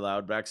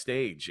 allowed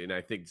backstage. And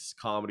I think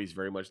comedy is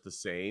very much the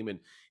same. And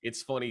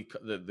it's funny,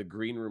 the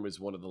green room is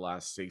one of the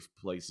last safe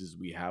places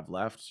we have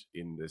left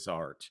in this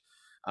art.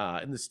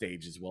 And the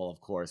stage as well, of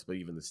course, but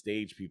even the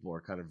stage people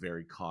are kind of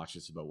very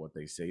cautious about what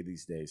they say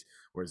these days.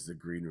 Whereas the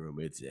green room,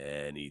 it's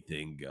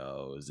anything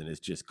goes, and it's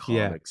just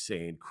comics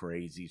saying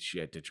crazy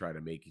shit to try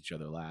to make each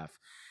other laugh.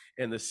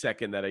 And the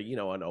second that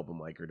an open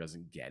micer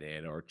doesn't get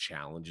it, or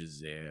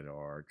challenges it,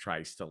 or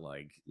tries to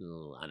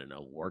I don't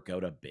know, work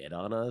out a bit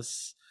on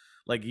us,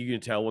 like you can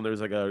tell when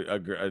there's like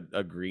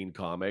a green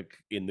comic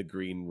in the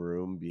green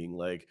room being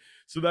like,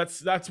 so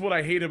that's what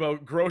I hate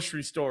about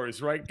grocery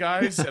stores, right,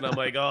 guys? And I'm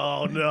like,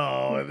 oh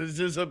no, this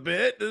is a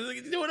bit.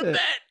 He's doing a bit.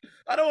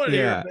 I don't want to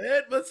hear a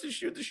bit. Let's just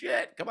shoot the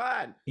shit. Come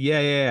on.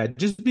 Yeah.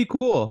 Just be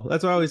cool.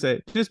 That's what I always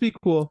say. Just be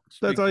cool.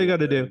 That's all you got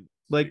to do.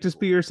 Like, just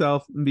be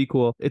yourself and be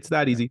cool. It's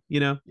that easy,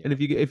 And if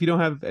you don't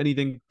have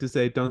anything to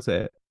say, don't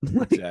say it.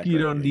 Exactly. You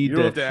don't need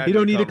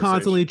to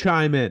constantly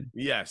chime in.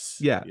 Yes.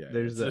 Yeah.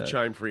 There's a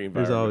chime-free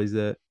environment. There's always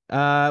it.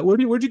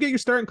 Where'd you get your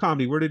start in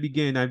comedy? Where did it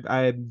begin?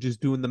 I'm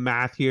just doing the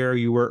math here.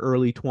 You were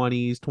early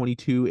 20s,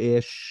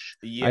 22-ish.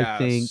 Yeah, I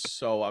think.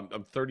 So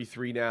I'm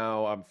 33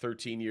 now. I'm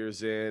 13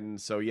 years in.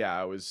 So yeah,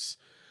 I was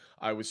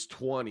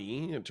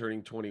 20 and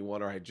turning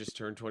 21, or I had just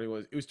turned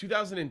 21. It was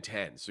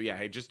 2010. So yeah, I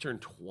had just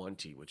turned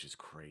 20, which is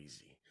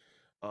crazy.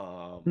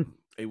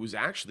 It was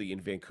actually in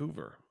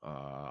Vancouver.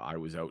 I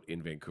was out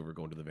in Vancouver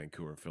going to the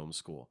Vancouver Film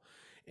School,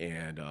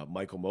 and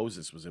Michael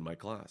Moses was in my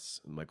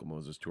class. And Michael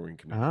Moses, touring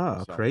comedian.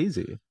 Oh,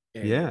 crazy.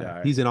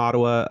 And, he's in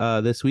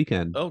Ottawa this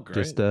weekend. Oh, great.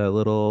 Just a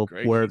little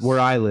where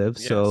I live.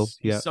 Yes, so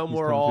he's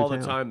somewhere all the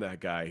time, that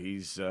guy.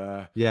 He's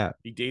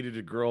he dated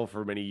a girl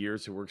for many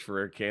years who works for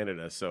Air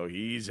Canada, so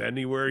he's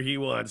anywhere he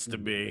wants to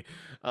be.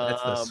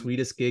 That's the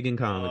sweetest gig in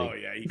comedy. Oh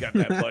yeah, he got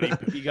that buddy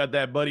he got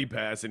that buddy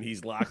pass, and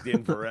he's locked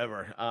in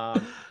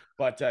forever.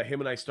 But him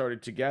and I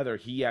started together.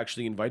 He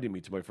actually invited me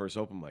to my first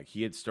open mic.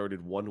 He had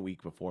started 1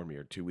 week before me,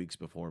 or 2 weeks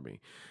before me,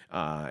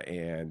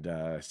 and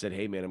said,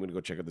 "Hey man, I'm going to go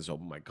check out this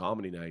open mic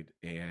comedy night."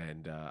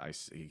 And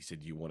he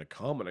said, "You want to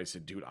come?" And I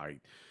said, "Dude,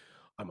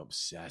 I'm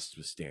obsessed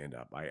with stand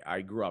up.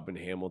 I grew up in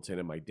Hamilton,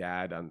 and my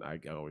dad,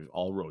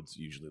 all roads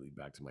usually lead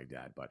back to my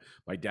dad. But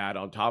my dad,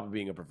 on top of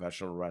being a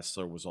professional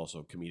wrestler, was also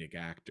a comedic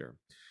actor."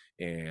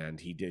 And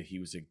he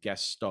was a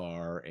guest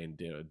star and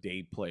a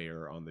day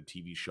player on the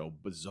TV show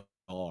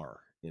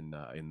Bizarre in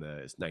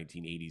the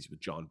 1980s with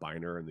John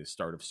Biner and the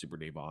start of Super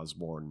Dave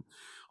Osborne,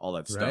 all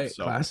that stuff.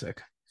 So,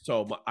 classic.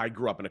 So I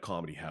grew up in a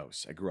comedy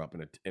house. I grew up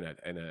in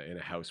a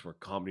house where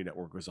Comedy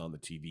Network was on the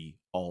TV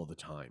all the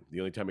time.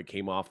 The only time it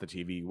came off the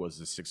TV was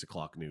the 6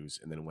 o'clock news,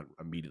 and then it went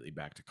immediately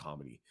back to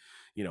comedy.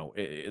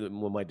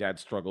 when my dad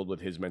struggled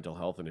with his mental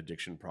health and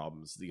addiction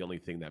problems, the only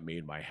thing that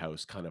made my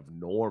house kind of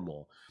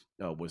normal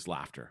was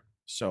laughter.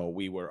 So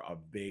we were a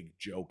big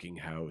joking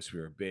house. We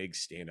were a big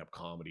stand-up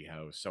comedy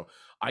house. So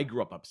I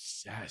grew up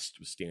obsessed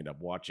with stand-up,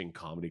 watching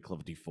Comedy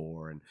Club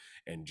 54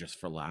 and Just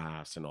for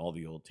Laughs and all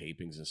the old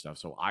tapings and stuff.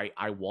 So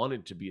I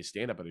wanted to be a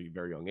stand-up at a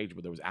very young age,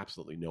 but there was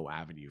absolutely no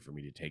avenue for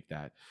me to take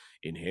that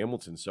in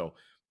Hamilton. So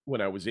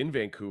when I was in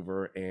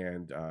Vancouver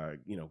and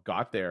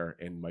got there,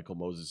 and Michael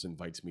Moses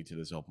invites me to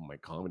this open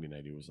mic comedy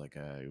night, it was like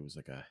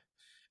a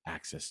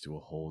access to a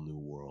whole new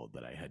world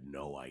that I had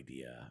no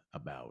idea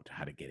about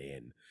how to get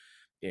in.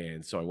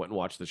 And so I went and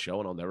watched the show,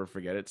 and I'll never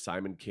forget it.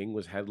 Simon King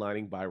was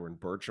headlining. Byron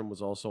Bertram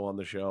was also on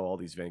the show. All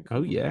these Oh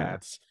Vancouver yeah.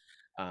 cats,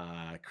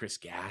 Chris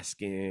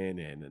Gaskin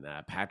and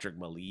Patrick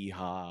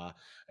Maliha,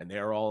 and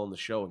they're all on the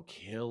show and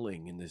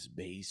killing in this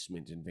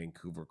basement in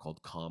Vancouver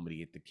called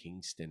Comedy at the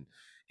Kingston.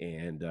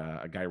 And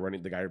the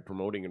guy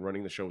promoting and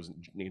running the show was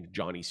named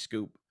Johnny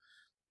Scoop.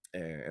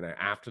 And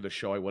after the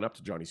show, I went up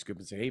to Johnny Scoop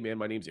and said, "Hey man,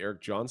 my name's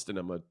Eric Johnston.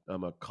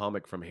 I'm a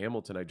comic from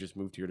Hamilton. I just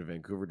moved here to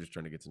Vancouver, just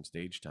trying to get some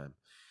stage time."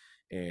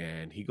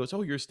 And he goes,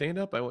 "Oh, you're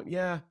stand-up?" I went,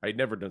 "Yeah." I'd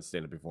never done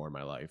stand-up before in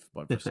my life,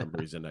 but for some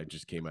reason, I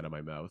just came out of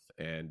my mouth.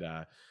 And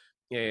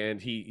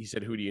he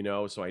said, "Who do you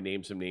know?" So I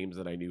named some names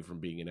that I knew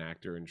from being an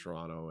actor in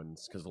Toronto, and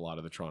because a lot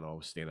of the Toronto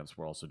stand-ups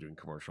were also doing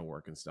commercial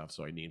work and stuff.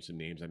 So I named some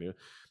names I knew.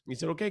 He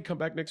said, "Okay, come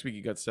back next week.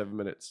 You got 7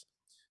 minutes."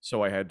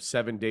 So I had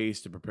 7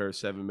 days to prepare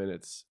 7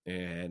 minutes.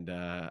 And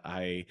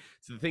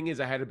so the thing is,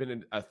 I had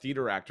been a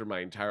theater actor my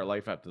entire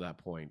life up to that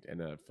point,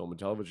 and a film and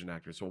television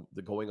actor. So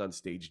the going on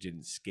stage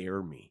didn't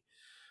scare me.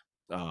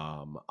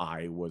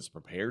 I was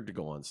prepared to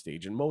go on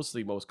stage, and most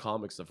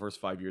comics, the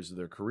first 5 years of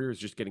their career is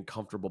just getting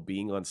comfortable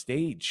being on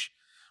stage,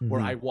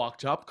 where I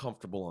walked up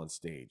comfortable on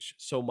stage.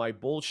 So my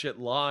bullshit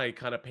lie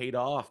kind of paid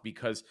off,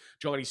 because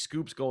Johnny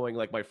Scoop's going,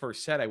 like, my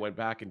first set, I went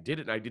back and did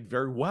it, and I did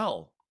very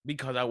well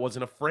because I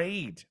wasn't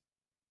afraid.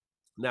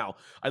 Now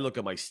I look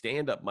at my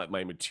stand-up,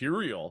 my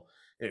material,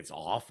 it's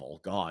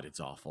awful. God, it's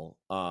awful.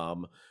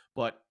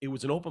 But it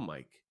was an open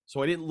mic.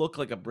 So I didn't look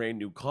like a brand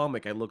new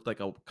comic. I looked like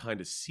a kind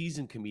of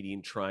seasoned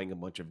comedian trying a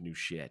bunch of new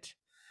shit.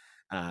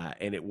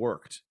 And it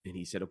worked. And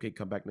he said, "Okay,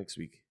 come back next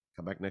week.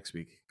 Come back next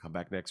week. Come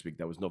back next week."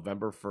 That was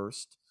November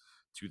 1st,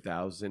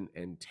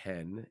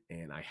 2010.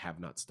 And I have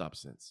not stopped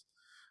since.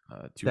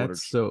 200,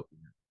 That's so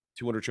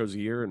 200 shows a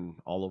year and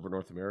all over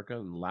North America,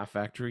 and Laugh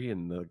Factory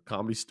and the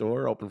Comedy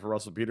Store, open for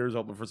Russell Peters,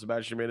 open for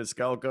Sebastian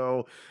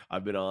Maniscalco.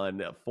 I've been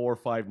on 4 or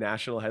 5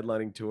 national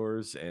headlining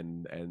tours,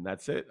 and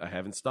that's it. I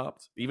haven't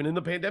stopped. Even in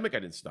the pandemic, I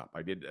didn't stop.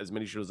 I did as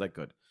many shows as I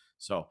could.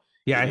 So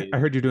yeah. I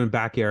heard you're doing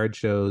backyard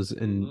shows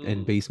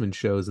and basement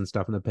shows and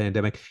stuff in the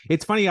pandemic.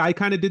 It's funny. I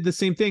kind of did the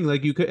same thing.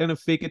 Like, you could kind of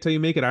fake it till you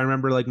make it. I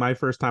remember, like, my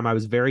first time I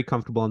was very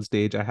comfortable on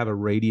stage. I have a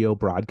radio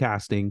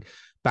broadcasting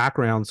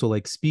background, so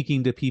like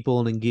speaking to people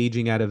and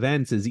engaging at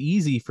events is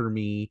easy for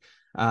me.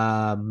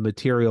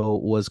 Material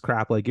was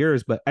crap like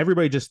yours, but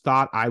everybody just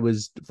thought I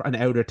was an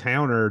out of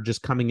towner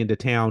just coming into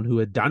town who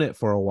had done it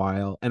for a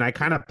while, and I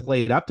kind of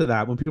played up to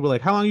that. When people were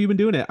like, "How long have you been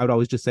doing it?" I would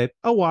always just say,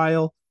 "A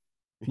while."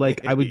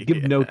 Like, I would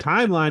give no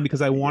timeline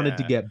because I wanted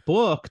to get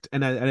booked,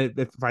 and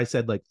if I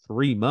said like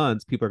 3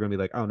 months, people are gonna be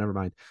like, "Oh, never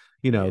mind."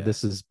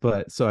 This is,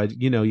 but so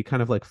you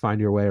kind of like find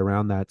your way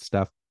around that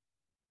stuff.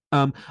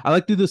 I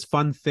like to do this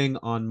fun thing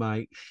on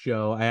my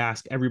show. I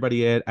ask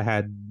everybody it. I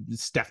had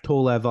Steph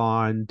Tolev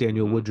on,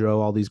 Daniel Woodrow,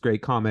 all these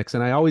great comics,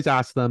 and I always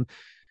ask them.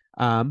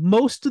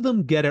 Most of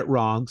them get it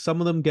wrong.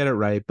 Some of them get it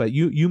right, but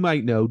you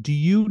might know. Do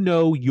you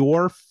know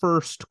your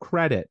first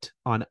credit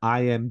on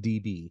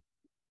IMDb?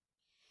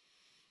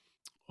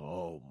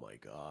 Oh my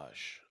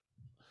gosh.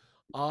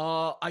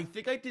 I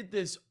think I did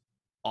this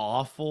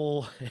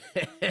awful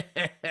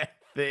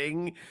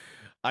thing.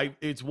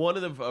 It's one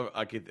of the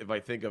if I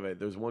think of it,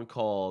 there's one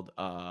called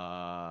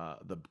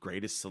The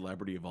Greatest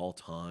Celebrity of All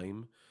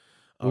Time.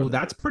 Oh,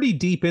 that's pretty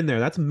deep in there.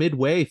 That's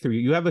midway through.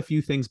 You have a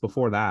few things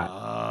before that.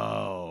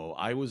 Oh,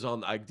 I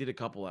did a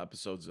couple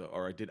episodes,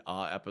 or I did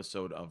an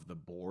episode of The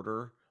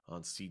Border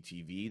on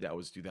CTV. That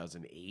was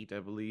 2008, I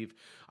believe.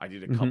 I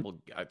did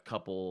a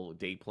couple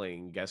day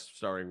playing guest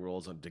starring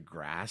roles on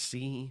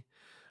Degrassi.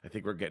 I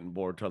think we're getting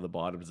bored to the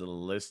bottoms of the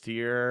list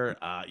here.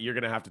 You're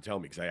gonna have to tell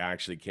me, because I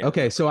actually can't.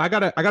 Okay, so I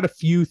got a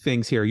few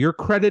things here. You're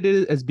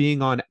credited as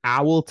being on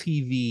Owl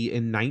TV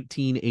in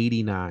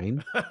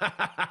 1989.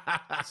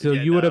 So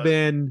you would have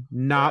been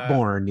not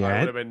born yet. I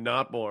would have been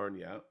not born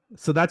yet.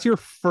 So that's your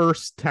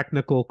first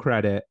technical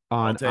credit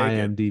on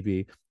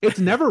IMDb. It's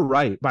never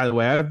right, by the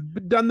way.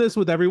 I've done this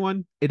with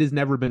everyone. It has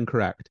never been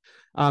correct.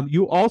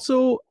 You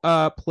also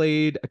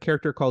played a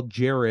character called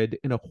Jared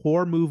in a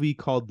horror movie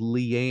called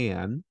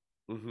Leanne.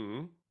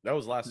 That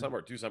was last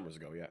summer, 2 summers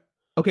ago. Yeah.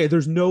 Okay,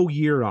 there's no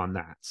year on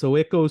that, so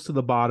it goes to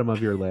the bottom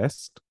of your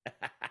list.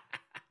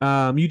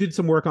 You did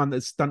some work on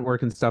the stunt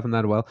work and stuff in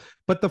that as well.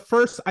 But the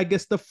first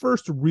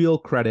real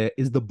credit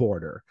is The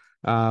Border,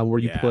 where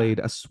you played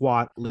a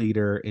SWAT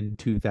leader in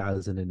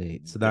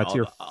 2008. So that's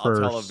your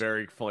first. I'll tell a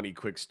very funny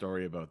quick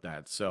story about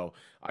that. So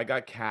I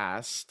got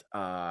cast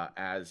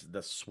as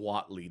the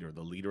SWAT leader,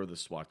 the leader of the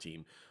SWAT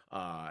team,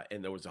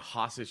 and there was a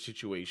hostage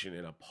situation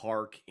in a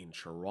park in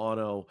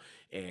Toronto,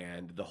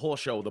 and the whole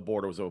show, the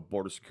border was a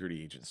border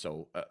security agent.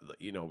 So,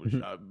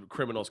 Mhm.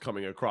 criminals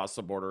coming across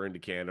the border into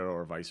Canada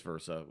or vice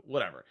versa,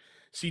 whatever.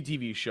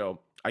 CTV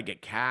show. I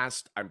get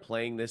cast. I'm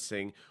playing this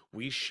thing.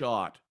 We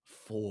shot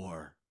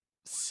for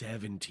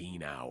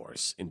 17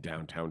 hours in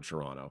downtown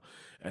Toronto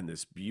and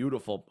this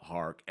beautiful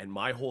park. And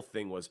my whole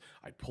thing was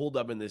I pulled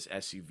up in this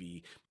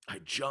SUV. I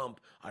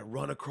jump, I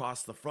run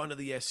across the front of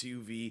the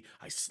SUV,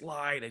 I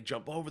slide, I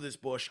jump over this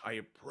bush, I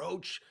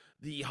approach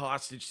the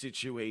hostage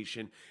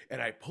situation, and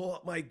I pull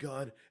up my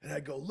gun and I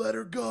go, let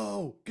her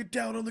go, get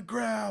down on the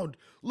ground,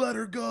 let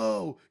her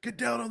go, get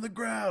down on the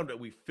ground. And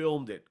we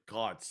filmed it,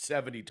 God,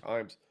 70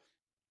 times.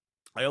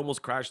 I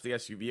almost crashed the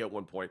SUV at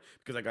one point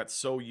because I got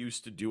so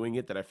used to doing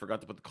it that I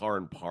forgot to put the car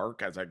in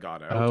park as I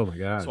got out. Oh my So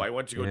God. I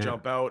went to go Yeah.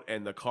 jump out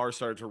and the car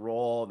started to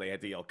roll and they had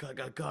to yell, God,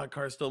 God, God,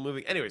 car's still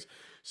moving. Anyways,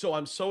 so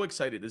I'm so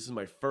excited. This is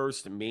my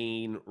first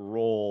main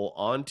role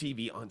on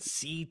TV, on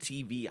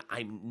CTV.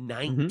 I'm Hmm.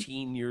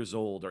 19 years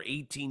old or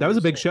 18 That was a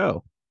years big old.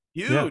 show.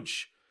 Yeah.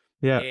 Huge.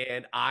 Yeah.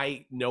 And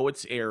I know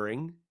it's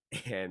airing,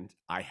 and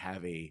I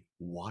have a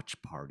watch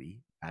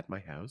party at my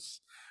house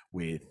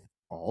with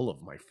all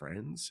of my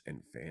friends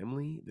and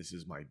family. This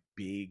is my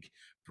big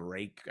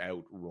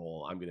breakout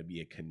role. I'm going to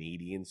be a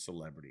Canadian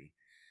celebrity.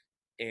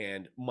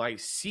 And my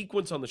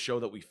sequence on the show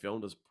that we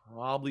filmed is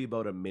probably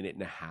about a minute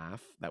and a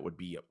half. That would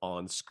be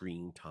on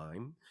screen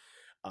time.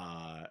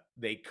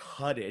 They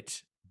cut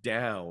it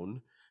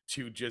down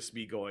to just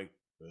me going,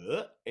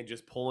 and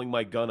just pulling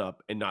my gun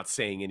up and not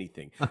saying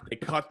anything. They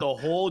cut the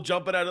whole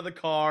jumping out of the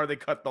car. They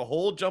cut the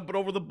whole jumping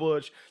over the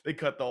bush. They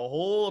cut the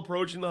whole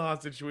approaching the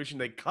hostage situation.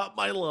 They cut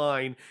my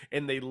line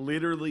and they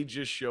literally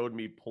just showed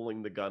me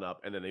pulling the gun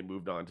up, and then they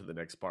moved on to the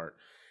next part.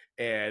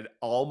 And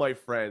all my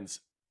friends,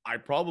 I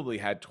probably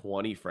had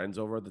 20 friends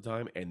over at the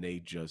time, and they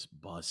just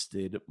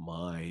busted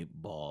my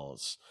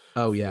balls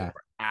Oh for yeah.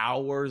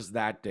 hours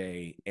that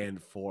day and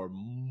for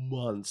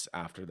months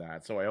after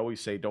that. So I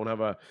always say don't have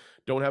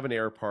an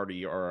air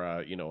party or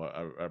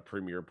a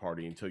premiere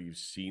party until you've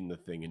seen the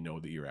thing and know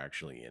that you're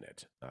actually in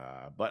it.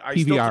 But I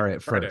still take PVR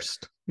it credit.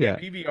 first. Yeah,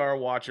 Yeah. PVR,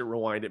 watch it,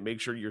 rewind it,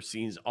 make sure your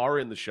scenes are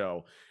in the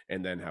show,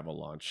 and then have a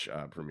launch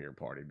premiere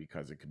party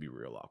because it could be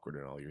real awkward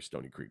and all your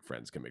Stony Creek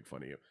friends can make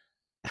fun of you.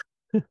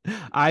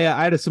 I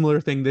had a similar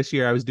thing this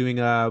year. I was doing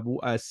a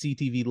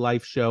CTV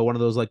life show, one of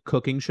those like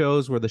cooking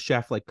shows where the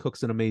chef like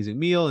cooks an amazing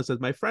meal and says,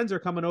 "My friends are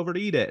coming over to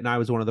eat it," and I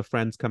was one of the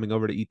friends coming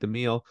over to eat the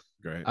meal.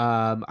 Great.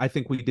 I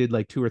think we did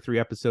like 2 or 3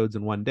 episodes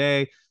in one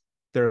day.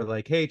 They're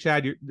like, "Hey,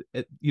 Chad,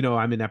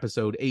 I'm in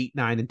episode 8,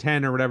 9, and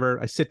 10 or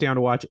whatever." I sit down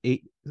to watch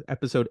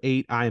episode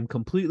 8. I am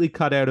completely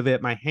cut out of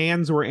it. My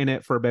hands were in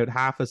it for about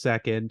half a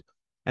second,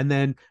 and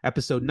then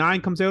episode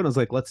 9 comes out. And I was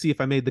like, "Let's see if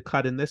I made the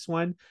cut in this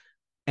one."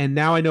 And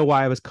now I know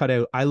why I was cut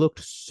out. I looked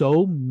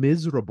so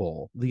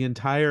miserable the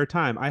entire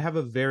time. I have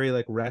a very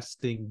like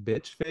resting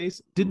bitch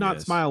face. Did not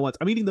Yes. smile once.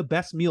 I'm eating the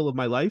best meal of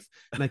my life,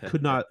 and I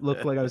could not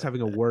look like I was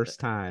having a worse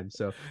time.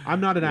 So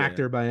I'm not an Yeah.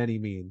 actor by any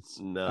means.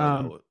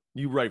 No.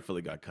 You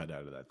rightfully got cut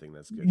out of that thing.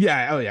 That's good.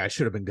 Yeah. Oh yeah. I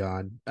should have been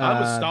gone.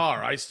 I'm a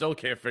star. I still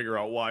can't figure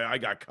out why I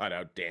got cut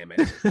out. Damn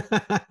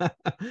it.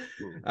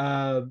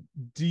 uh,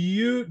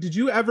 did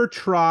you ever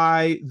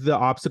try the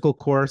obstacle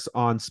course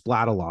on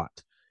Splat a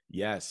lot?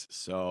 Yes.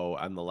 So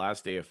on the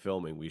last day of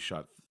filming, we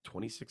shot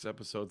 26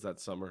 episodes that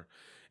summer,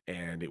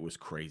 and it was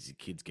crazy.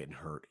 Kids getting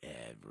hurt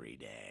every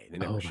day. They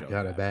never Oh my showed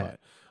God, I that, bet.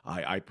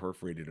 but I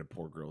perforated a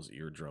poor girl's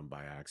eardrum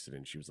by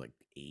accident. She was like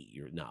 8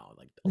 years, no,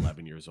 like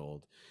 11 years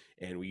old.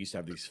 And we used to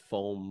have these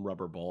foam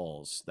rubber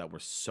balls that were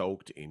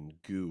soaked in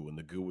goo, and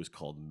the goo was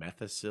called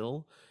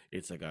Methacil.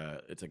 It's like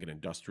an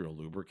industrial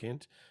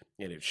lubricant,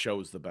 and it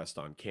shows the best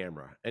on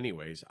camera.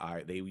 Anyways,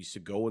 they used to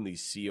go in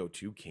these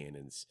CO2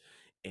 cannons,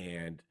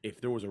 and if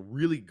there was a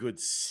really good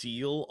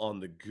seal on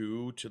the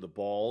goo to the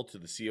ball to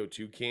the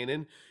CO2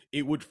 cannon,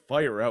 it would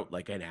fire out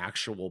like an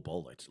actual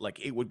bullet. Like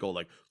it would go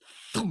like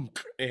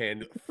thunk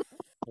and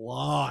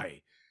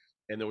fly.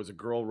 And there was a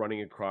girl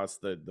running across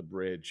the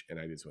bridge, and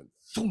I just went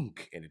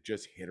thunk, and it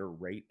just hit her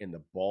right in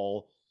the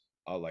ball.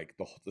 Like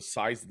the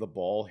size of the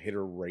ball hit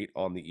her right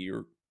on the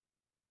ear,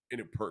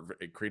 and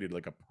it created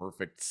like a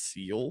perfect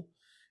seal,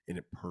 and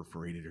it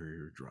perforated her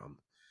eardrum,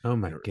 Oh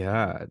and my her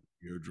God.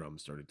 eardrum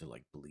started to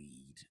like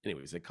bleed.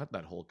 Anyways, they cut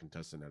that whole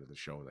contestant out of the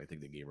show, and I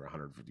think they gave her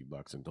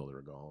 $150 and told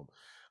her to go home.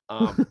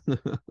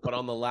 But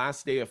on the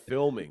last day of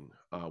filming,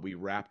 we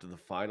wrapped the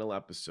final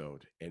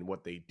episode, and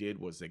what they did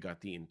was they got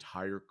the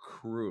entire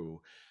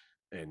crew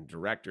and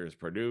directors,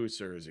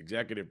 producers,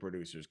 executive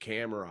producers,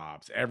 camera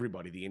ops,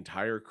 everybody, the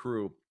entire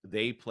crew,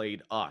 they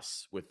played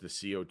us with the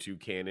CO2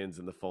 cannons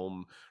and the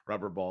foam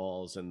rubber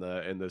balls and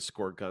the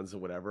squirt guns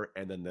and whatever.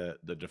 And then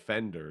the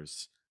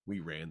defenders, we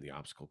ran the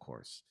obstacle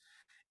course,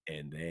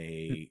 and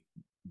they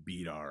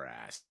beat our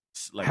ass.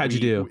 Like How'd you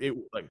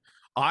do? like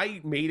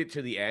I made it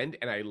to the end,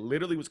 and I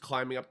literally was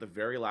climbing up the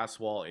very last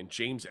wall, and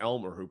James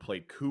Elmer, who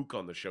played Kook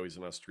on the show, he's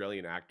an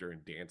Australian actor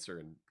and dancer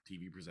and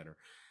TV presenter,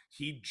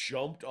 he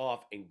jumped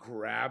off and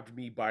grabbed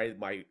me by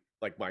my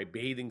like my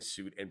bathing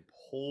suit and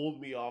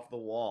pulled me off the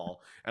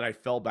wall, and I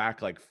fell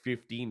back like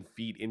 15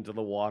 feet into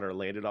the water,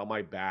 landed on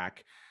my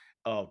back.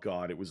 Oh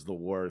God, it was the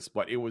worst,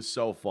 but it was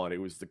so fun.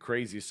 It was the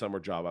craziest summer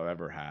job I've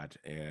ever had,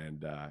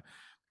 and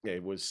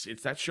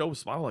it's that show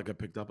Smile I got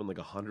picked up in like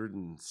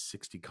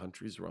 160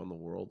 countries around the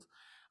world.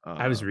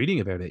 I was Um,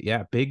 reading about it.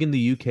 Yeah, big in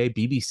the UK.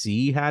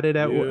 BBC had it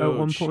at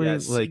one Huge, yeah.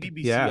 point. Like,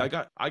 CBBC.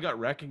 yeah, I got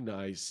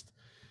recognized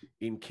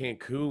in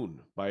Cancun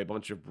by a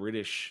bunch of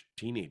British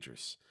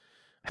teenagers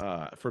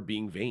for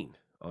being vain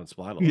on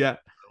Splat Alert. yeah,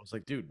 I was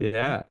like, dude,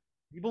 yeah.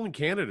 people in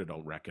Canada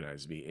don't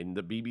recognize me, and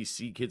the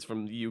BBC kids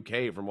from the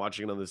UK from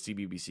watching it on the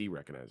CBBC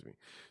recognize me.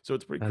 So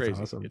it's pretty That's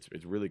crazy. awesome.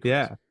 It's really crazy.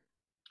 Yeah.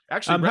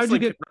 Actually, How'd you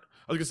wrestling. get?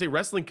 I was gonna say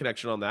wrestling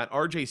connection on that.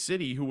 RJ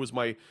City, who was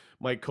my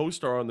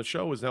co-star on the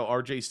show, is now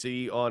RJ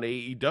City on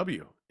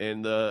AEW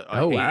and the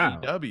Oh wow.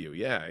 AEW.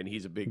 Yeah, and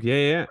he's a big Yeah,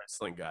 yeah.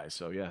 wrestling guy.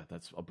 So yeah,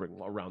 I'll bring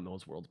around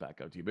those worlds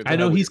back out to you. But go I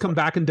know ahead with he's your come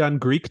question. back and done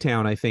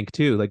Greektown, I think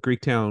too. Like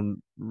Greektown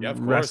Yeah, of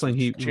course. wrestling,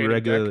 With he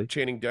regularly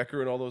Channing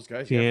Decker, and all those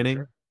guys. Yeah, for Channing.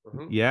 sure.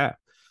 Mhm. Yeah,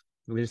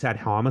 we just had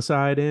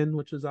Homicide in,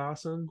 which was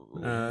awesome. A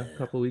Yeah,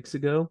 couple weeks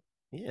ago.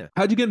 yeah.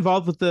 How'd you get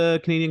involved with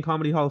the Canadian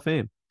Comedy Hall of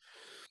Fame?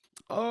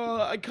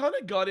 I kind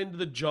of got into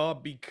the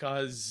job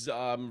because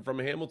I'm from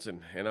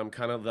Hamilton, and I'm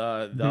kind of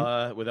Mhm.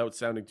 the without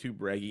sounding too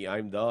braggy,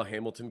 I'm the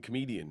Hamilton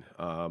comedian.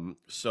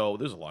 So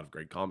there's a lot of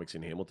great comics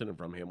in Hamilton and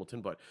from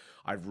Hamilton, but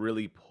I've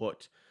really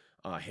put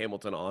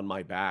Hamilton on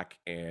my back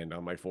and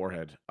on my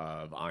forehead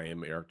of I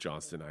am Eric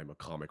Johnston. I'm a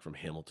comic from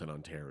Hamilton,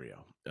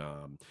 Ontario.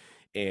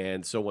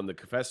 And so when the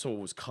festival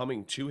was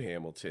coming to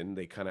Hamilton,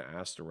 they kind of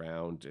asked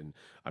around, and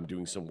I'm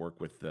doing some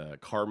work with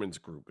Carmen's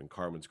group, and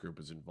Carmen's group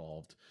is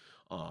involved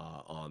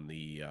on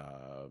the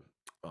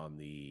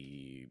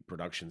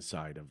production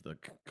side of the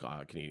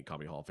Canadian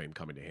Comedy Hall of Fame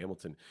coming to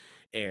Hamilton.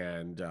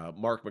 And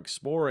Mark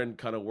McSporran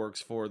kind of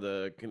works for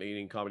the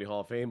Canadian Comedy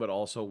Hall of Fame, but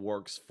also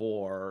works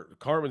for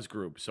Carmen's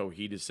group. So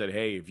he just said,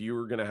 hey, if you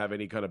were going to have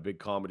any kind of big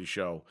comedy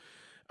show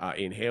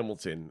in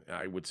Hamilton,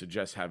 I would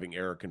suggest having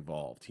Eric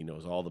involved. He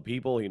knows all the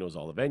people, he knows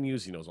all the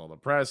venues, he knows all the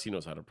press, he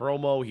knows how to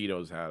promo, he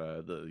knows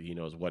he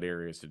knows what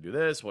areas to do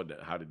this,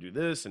 how to do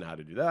this, and how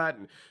to do that,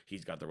 and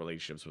he's got the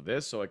relationships with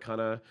this. So I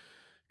kind of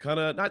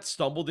not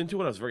stumbled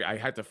into it. I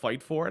had to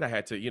fight for it. I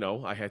had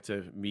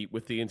to meet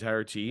with the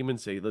entire team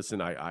and say,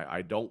 listen,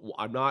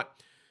 I'm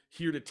not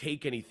here to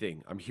take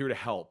anything. I'm here to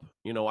help.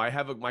 I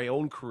have my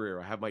own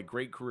career. I have my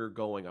great career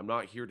going. I'm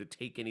not here to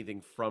take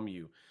anything from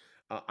you.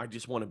 I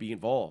just want to be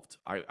involved.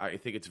 I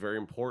think it's very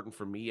important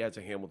for me as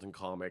a Hamilton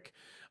comic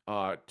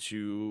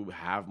to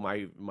have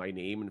my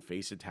name and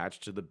face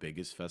attached to the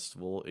biggest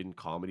festival in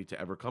comedy to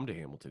ever come to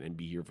Hamilton and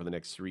be here for the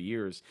next 3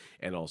 years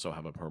and also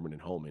have a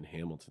permanent home in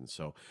Hamilton.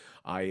 So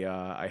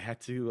I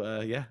had to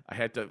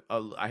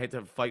I had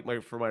to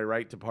fight for my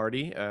right to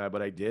party,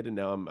 but I did, and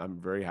now I'm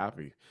very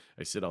happy.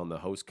 I sit on the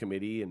host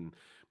committee, and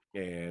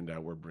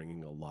we're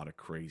bringing a lot of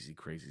crazy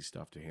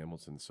stuff to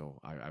Hamilton. So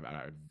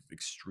I'm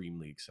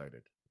extremely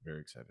excited.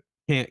 Very excited.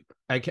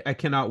 I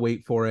cannot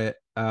wait for it.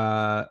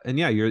 And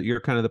yeah, you're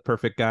kind of the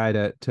perfect guy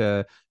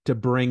to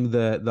bring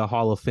the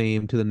Hall of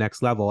Fame to the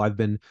next level. I've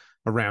been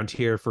around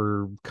here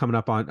for coming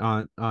up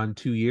on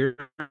 2 years,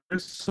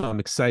 so I'm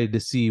excited to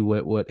see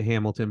what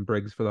Hamilton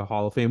brings for the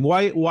Hall of Fame.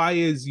 Why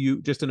is,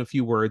 you just in a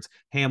few words,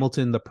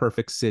 Hamilton the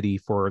perfect city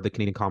for the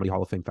Canadian Comedy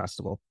Hall of Fame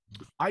Festival?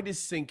 I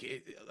just think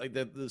like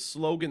the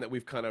slogan that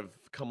we've kind of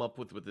come up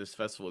with this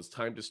festival is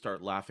time to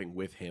start laughing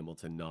with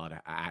Hamilton, not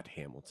at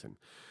Hamilton.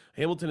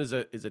 Hamilton is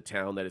a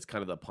town that is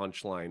kind of the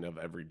punchline of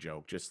every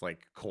joke, just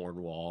like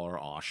Cornwall or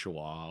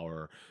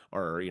Oshawa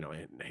or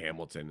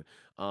Hamilton.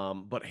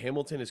 But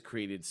Hamilton has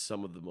created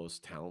some of the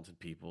most talented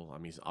people. I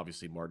mean,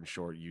 obviously Martin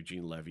Short,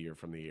 Eugene Levy are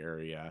from the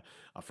area,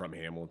 from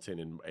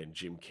Hamilton, and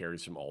Jim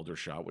Carrey's from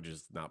Aldershot, which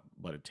is not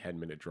but a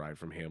 10-minute drive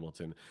from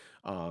Hamilton.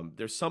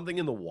 There's something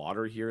in the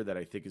water here that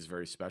I think is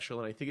very special,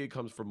 and I think it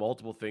comes from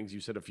multiple things. You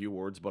said a few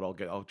words, but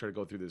I'll try to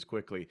go through this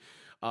quickly.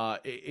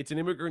 It's an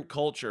immigrant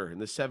culture. In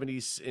the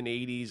 70s and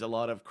 80s, a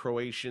lot of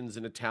Croatians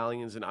and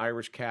Italians and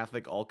Irish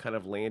Catholic all kind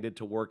of landed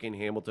to work in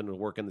Hamilton, to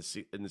work in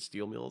the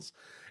steel mills,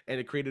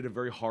 and it created a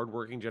very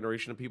hardworking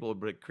generation of people,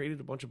 but it created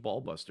a bunch of ball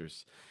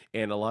busters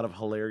and a lot of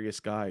hilarious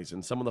guys.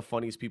 And some of the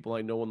funniest people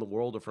I know in the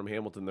world are from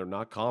Hamilton. They're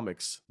not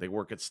comics. They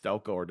work at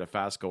Stelco or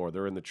DeFasco, or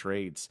they're in the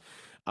trades.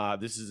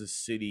 This is a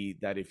city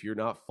that if you're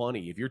not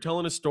funny, if you're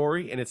telling a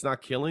story and it's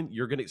not killing,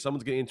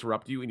 someone's gonna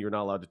interrupt you, and you're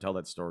not allowed to tell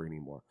that story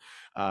anymore.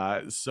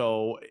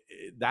 So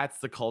that's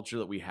the culture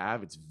that we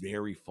have. It's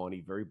very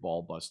funny, very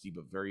ball busty,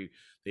 but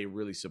they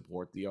really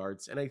support the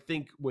arts. And I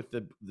think with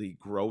the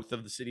growth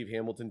of the city of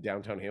Hamilton,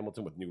 downtown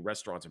Hamilton, with new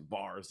restaurants and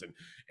bars,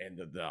 and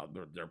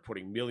they're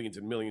putting millions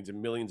and millions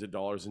and millions of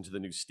dollars into the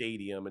new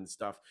stadium and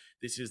stuff.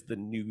 This is the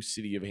new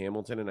city of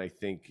Hamilton, and I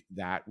think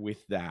that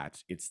with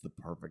that, it's the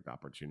perfect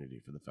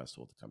opportunity for the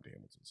festival to come to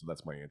Hamilton. So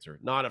that's my answer.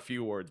 Not a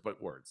few words,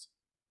 but words.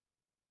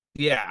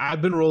 Yeah,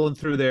 I've been rolling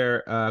through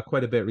there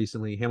quite a bit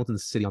recently.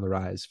 Hamilton's city on the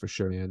rise for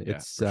sure, man. Yeah,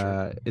 for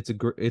sure.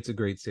 It's a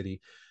great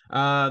city.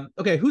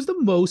 Okay, who's the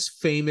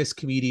most famous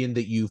comedian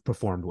that you've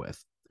performed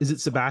with? Is it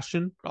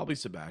Sebastian? Probably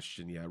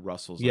Sebastian. Yeah,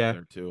 Russell's up Yeah.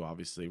 there too.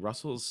 Obviously,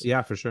 Russell's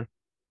Yeah, for sure.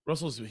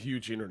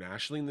 huge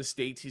internationally in the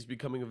States. He's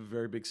becoming a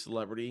very big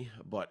celebrity,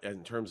 but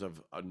in terms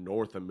of a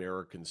North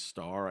American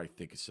star, I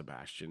think it's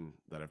Sebastian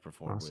that I've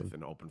performed Awesome. with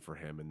and opened for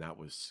him, and that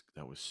was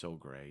so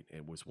great.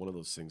 It was one of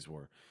those things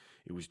where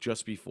it was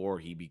just before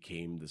he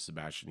became the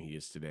Sebastian he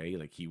is today.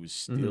 Like he was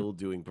Mhm. still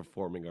doing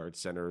performing arts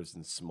centers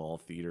and small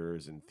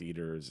theaters, and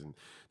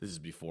this is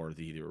before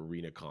the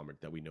arena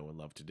comic that we know and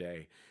love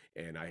today.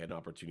 And I had an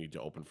opportunity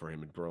to open for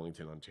him in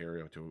Burlington,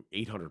 Ontario, to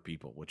 800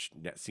 people, which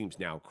seems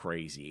now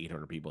crazy.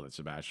 800 people that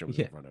Sebastian was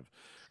in Yeah. front of,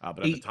 but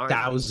at the time,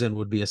 8,000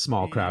 would be a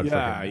small crowd for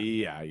him.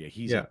 yeah.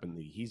 He's Yeah.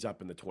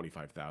 up in the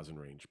 25,000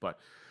 range. But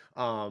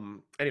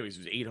anyways, it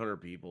was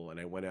 800 people, and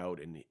I went out,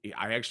 and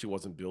I actually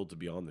wasn't billed to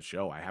be on the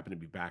show. I happened to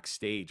be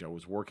backstage. I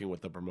was working with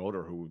the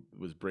promoter who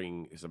was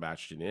bringing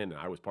Sebastian in, and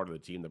I was part of the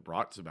team that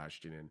brought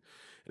Sebastian in.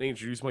 And I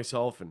introduced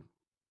myself,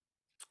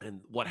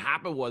 and what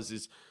happened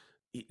is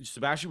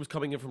Sebastian was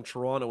coming in from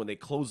Toronto, and they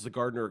closed the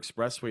Gardner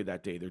Expressway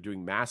that day. They're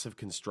doing massive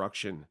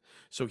construction.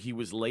 So he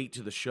was late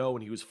to the show,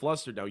 and he was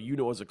flustered. Now,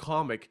 as a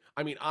comic,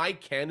 I mean, I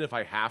can if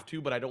I have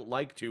to, but I don't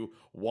like to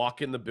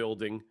walk in the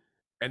building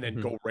and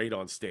then go right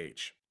on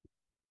stage.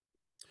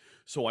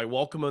 So I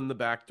welcome him in the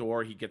back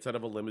door. He gets out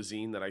of a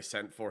limousine that I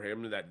sent for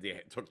him that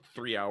took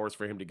 3 hours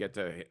for him to get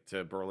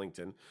to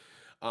Burlington.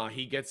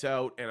 He gets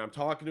out, and I'm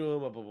talking to him,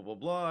 blah, blah, blah, blah,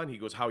 blah. And he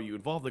goes, "How are you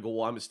involved?" I go,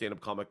 "Well, I'm a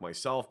stand-up comic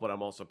myself, but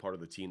I'm also part of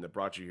the team that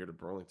brought you here to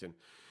Burlington."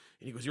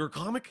 And he goes, "You're a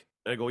comic?"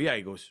 And I go, "Yeah."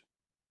 He goes,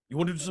 "You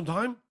want to do some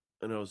time?"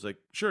 And I was like,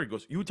 "Sure." He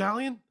goes, "You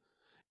Italian?"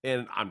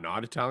 And I'm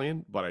not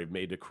Italian, but I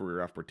made a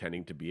career of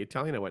pretending to be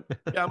Italian. I went,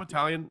 "Yeah, I'm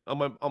Italian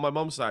on my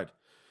mom's side."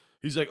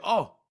 He's like,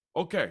 "Oh,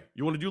 okay.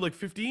 You want to do like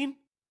 15?"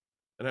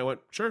 And I went,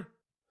 "Sure."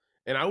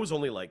 And I was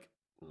only like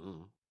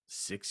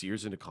 6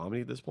 years into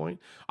comedy at this point.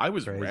 I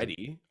was Crazy.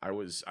 ready. I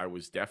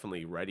was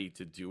definitely ready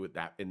to do it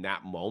that in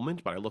that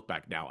moment. But I look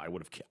back now, I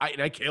would have,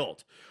 and I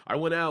killed. I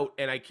went out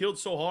and I killed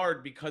so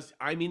hard because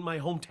I'm in my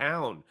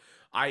hometown.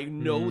 I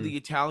know the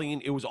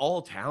Italian. It was all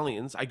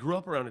Italians. I grew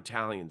up around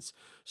Italians,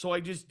 so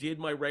I just did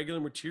my regular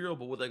material,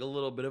 but with like a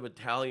little bit of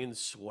Italian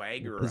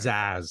swagger.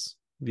 Pizzazz.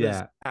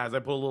 Yeah. As I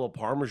put a little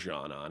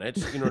Parmesan on it.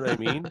 You know what I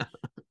mean?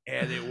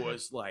 And it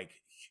was like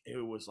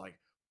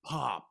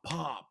pop,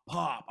 pop,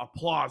 pop,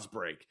 applause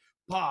break,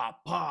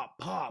 pop, pop,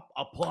 pop,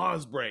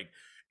 applause break.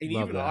 And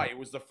Love that. it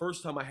was the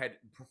first time I had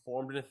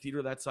performed in a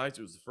theater that size.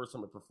 It was the first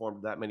time I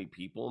performed that many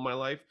people in my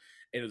life.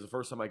 And it was the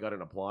first time I got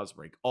an applause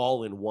break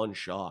all in one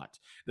shot.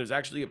 There's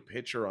actually a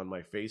picture on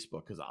my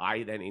Facebook because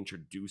I then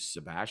introduced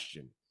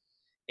Sebastian.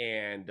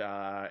 And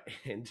I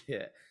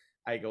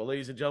go,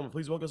 "Ladies and gentlemen,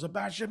 please welcome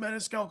Sebastian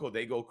Maniscalco."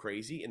 They go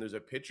crazy. And there's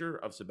a picture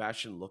of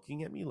Sebastian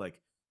looking at me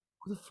like,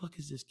 "Who the fuck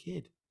is this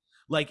kid?"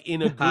 Like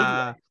in a good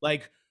way.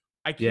 Like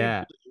I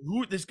can't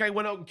who this guy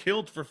went out and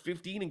killed for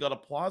 15 and got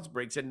applause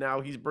breaks, and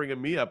now he's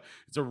bringing me up.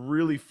 It's a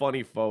really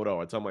funny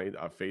photo. It's on my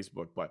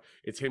Facebook, but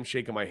it's him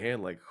shaking my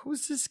hand like,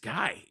 "Who's this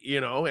guy?"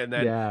 And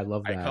then I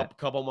love that. a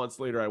couple months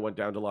later, I went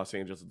down to Los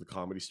Angeles at the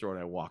Comedy Store,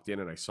 and I walked in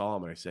and I saw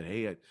him, and I said,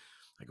 "Hey,"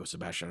 I go,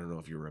 "Sebastian, I don't know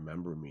if you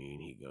remember me."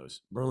 And he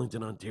goes,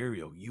 "Burlington,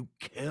 Ontario, you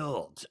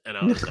killed." And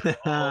I was like,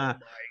 "Oh my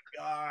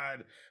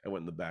God." I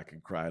went in the back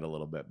and cried a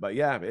little bit. But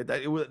yeah,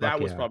 that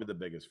was probably the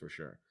biggest for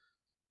sure.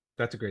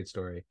 That's a great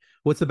story.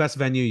 What's the best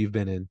venue you've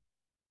been in?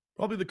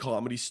 Probably the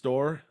Comedy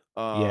Store.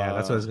 Yeah,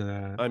 that's what I was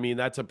gonna. I mean,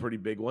 that's a pretty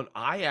big one.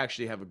 I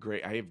actually have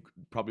I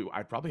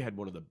probably had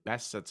one of the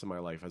best sets of my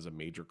life as a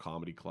major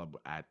comedy club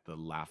at the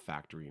Laugh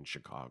Factory in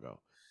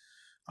Chicago.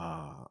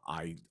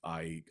 I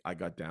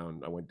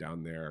went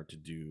down there to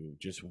do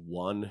just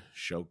one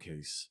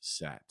showcase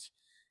set,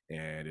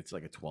 and it's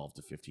like a 12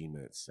 to 15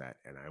 minute set.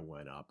 And I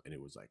went up, and it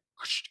was like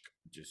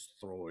just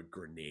throw a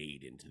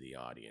grenade into the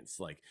audience.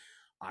 Like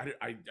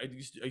I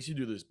used to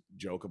do this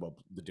joke about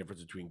the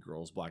difference between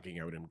girls blacking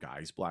out and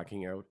guys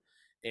blacking out.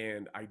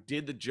 And I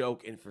did the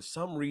joke, and for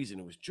some reason,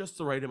 it was just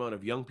the right amount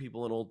of young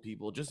people and old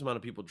people, just the amount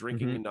of people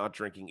drinking and not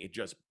drinking. It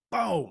just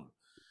boom.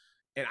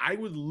 And I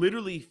would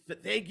literally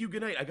thank you,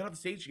 good night. I got off the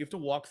stage. You have to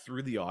walk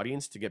through the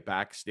audience to get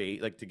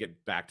backstage, like to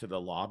get back to the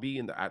lobby.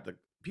 And the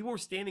people were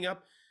standing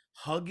up,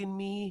 hugging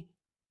me,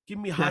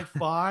 giving me high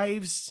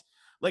fives.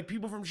 Like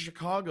people from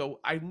Chicago,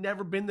 I've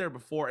never been there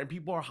before, and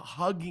people are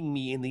hugging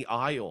me in the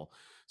aisle.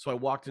 So I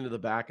walked into the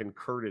back, and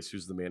Curtis,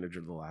 who's the manager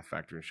of the Laugh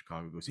Factory in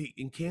Chicago, goes, "Hey,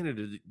 in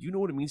Canada, do you know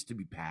what it means to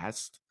be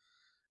passed?"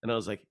 And I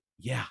was like,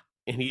 "Yeah."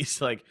 And he's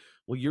like,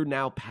 "Well, you're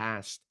now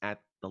passed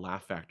at the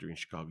Laugh Factory in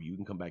Chicago. You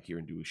can come back here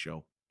and do a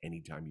show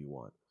anytime you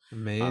want."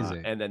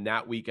 Amazing. And then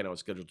that weekend I was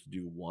scheduled to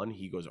do one.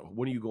 He goes,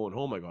 "When are you going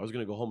home?" I go, "I was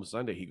going to go home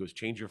Sunday." He goes,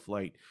 "Change your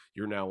flight.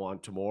 You're now on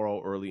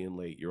tomorrow early and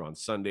late. You're on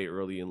Sunday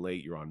early and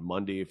late. You're on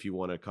Monday if you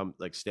want to come,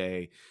 like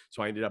stay."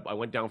 So I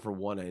went down for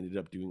one. I ended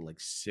up doing like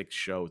 6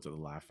 shows at the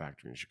Laugh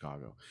Factory in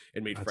Chicago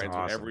and made friends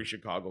with every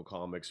Chicago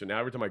comic. So now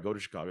every time I go to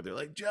Chicago, they're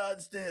like,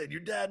 "Johnston, your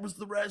dad was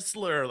the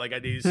wrestler." Like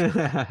they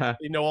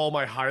know all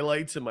my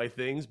highlights and my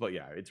things, but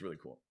yeah, it's really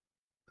cool.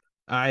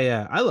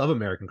 I love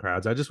American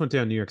crowds. I just went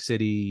down New York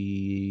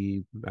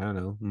City I don't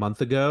know, a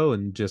month ago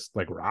and just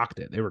like rocked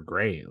it. They were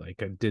great.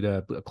 Like I did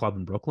a club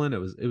in Brooklyn. It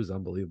was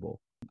unbelievable.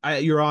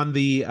 You're on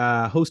the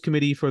host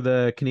committee for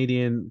the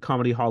Canadian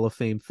Comedy Hall of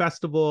Fame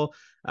Festival.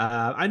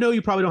 I know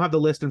you probably don't have the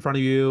list in front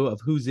of you of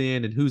who's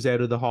in and who's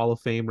out of the Hall of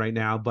Fame right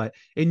now, but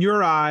in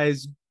your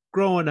eyes,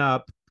 growing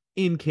up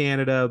in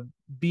Canada,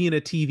 being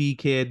a TV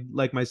kid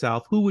like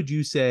myself, who would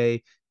you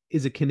say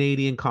is a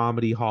Canadian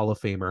Comedy Hall of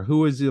Famer?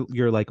 Who is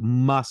your like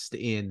must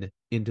into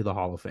the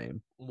Hall of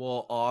Fame?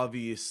 Well,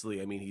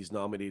 obviously, I mean, he's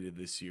nominated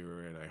this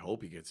year, and I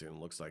hope he gets in.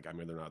 Looks like, I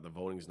mean, the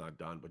voting's not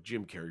done, but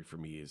Jim Carrey for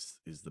me is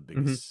the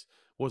biggest,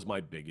 was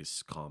my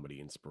biggest comedy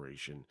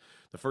inspiration.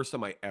 The first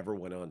time I ever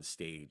went on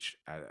stage,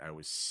 I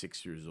was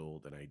 6 years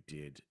old, and I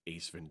did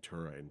Ace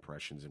Ventura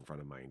impressions in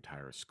front of my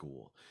entire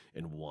school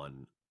and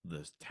won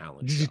the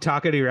talent Did show. you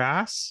talk out of your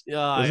ass?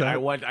 Yeah, I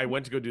went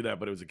to go do that,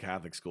 but it was a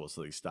Catholic school,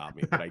 so they stopped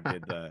me. But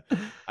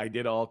I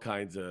did all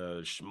kinds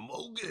of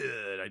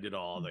schmogood. I did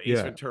all the Ace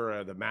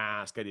Ventura, the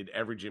Mask. I did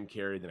every Jim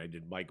Carrey. Then I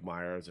did Mike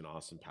Myers and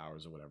Austin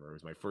Powers or whatever. It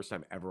was my first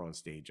time ever on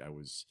stage. I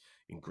was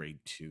in grade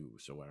 2,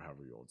 so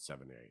however you old,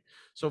 7, 8.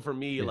 So for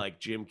me, like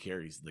Jim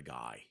Carrey's the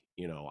guy.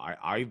 You know,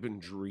 I've been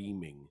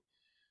dreaming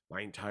my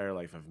entire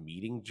life of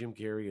meeting Jim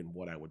Carrey and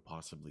what I would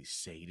possibly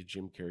say to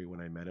Jim Carrey when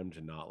I met him,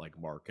 to not like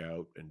mark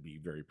out and be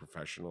very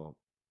professional.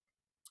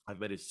 I've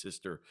met his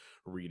sister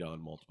Rita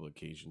on multiple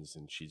occasions,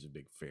 and she's a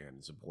big fan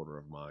and supporter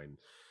of mine.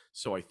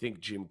 So I think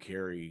Jim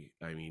Carrey,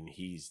 I mean,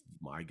 he's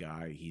my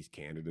guy. He's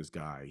Canada's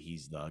guy.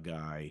 He's the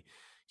guy.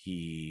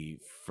 He,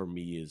 for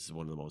me, is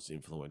one of the most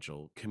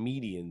influential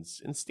comedians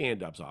and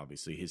stand-ups.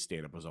 Obviously, his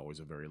stand-up was always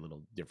a very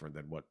little different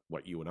than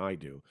what you and I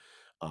do.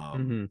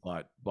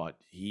 But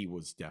he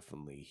was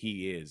definitely,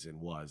 he is and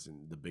was,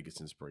 and the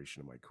biggest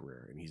inspiration of my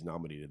career. And he's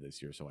nominated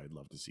this year, so I'd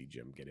love to see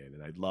Jim get in,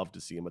 and I'd love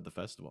to see him at the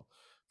festival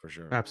for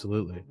sure.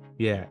 Absolutely.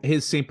 Yeah.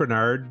 His St.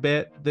 Bernard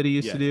bit that he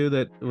used to do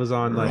that was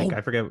on like,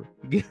 I forget.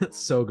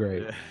 So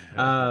great.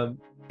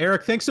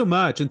 Eric, thanks so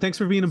much. And thanks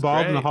for being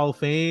involved in the Hall of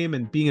Fame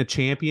and being a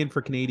champion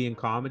for Canadian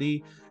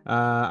comedy.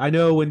 I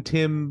know when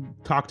Tim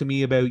talked to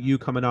me about you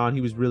coming on,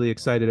 he was really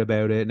excited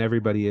about it, and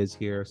everybody is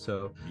here.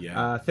 So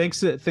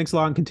thanks a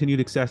lot, and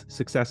continued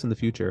success in the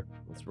future.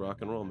 Let's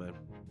rock and roll, man.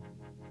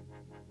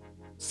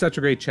 Such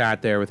a great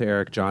chat there with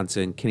Eric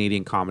Johnston,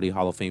 Canadian Comedy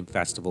Hall of Fame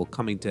Festival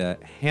coming to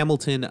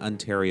Hamilton,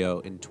 Ontario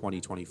in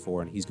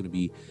 2024, and he's going to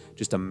be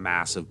just a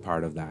massive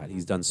part of that.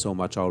 He's done so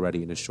much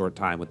already in a short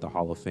time with the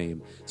Hall of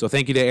Fame. So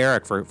thank you to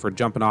Eric for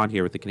jumping on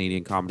here with the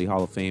Canadian Comedy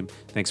Hall of Fame.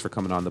 Thanks for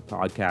coming on the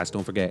podcast.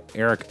 Don't forget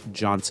Eric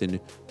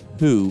Johnston,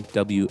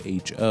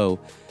 WHO.com.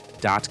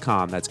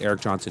 That's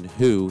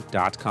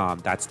ericjohnsonwho.com.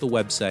 That's the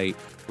website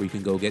where you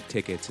can go get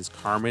tickets. His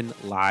Carmen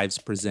Lives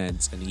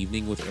presents An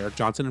Evening with Eric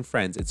Johnston and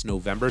Friends. It's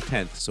November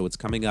 10th, so it's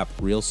coming up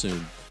real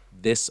soon,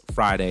 this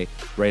Friday,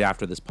 right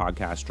after this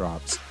podcast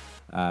drops.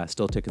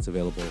 Still tickets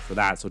available for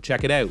that, so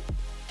check it out.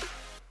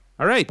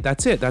 All right,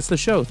 that's it. That's the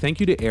show. Thank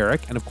you to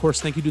Eric, and of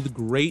course, thank you to the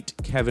great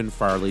Kevin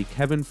Farley.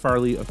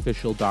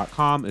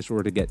 KevinFarleyOfficial.com is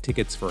where to get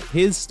tickets for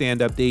his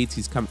stand-up dates.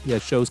 He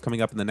has shows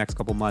coming up in the next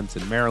couple months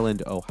in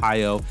Maryland,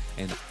 Ohio,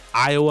 and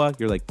Iowa.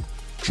 You're like,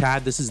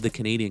 Chad, this is the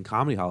Canadian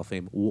Comedy Hall of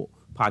Fame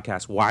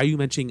podcast. Why are you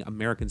mentioning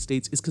American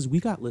states? It's because we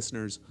got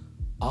listeners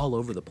all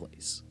over the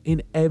place,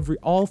 in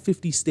all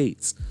 50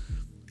 states,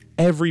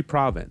 every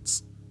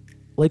province,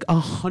 like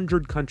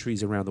 100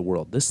 countries around the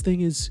world. This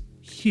thing is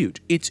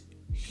huge. It's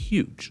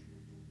huge.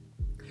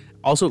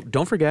 Also,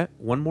 don't forget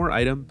one more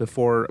item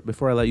before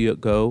I let you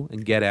go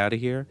and get out of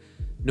here.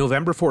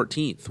 November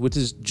 14th, which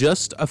is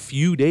just a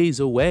few days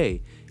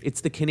away, it's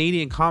the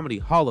Canadian Comedy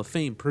Hall of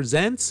Fame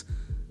presents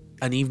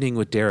An Evening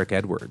with Derek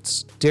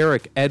Edwards.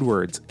 Derek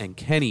Edwards and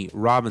Kenny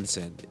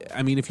Robinson.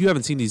 I mean, if you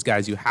haven't seen these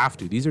guys, you have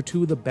to. These are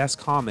two of the best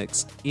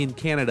comics in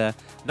Canada,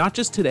 not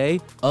just today,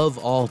 of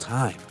all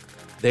time.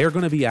 They're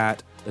going to be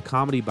at the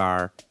Comedy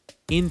Bar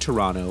in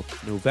Toronto,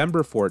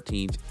 November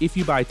 14th. If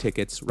you buy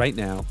tickets right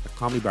now at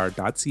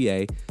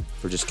comedybar.ca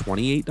for just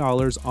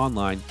 $28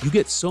 online, you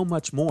get so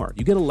much more.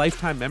 You get a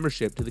lifetime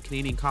membership to the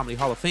Canadian Comedy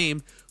Hall of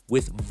Fame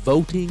with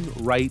voting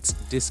rights,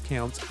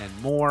 discounts,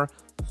 and more.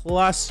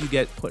 Plus, you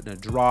get put in a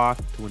draw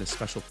to win a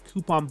special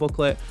coupon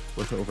booklet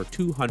worth over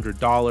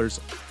 $200.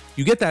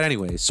 You get that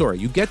anyway. Sorry,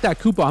 you get that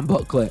coupon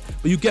booklet,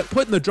 but you get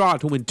put in the draw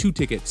to win 2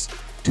 tickets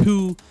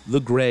to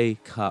the Grey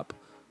Cup,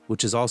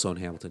 which is also in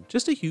Hamilton.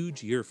 Just a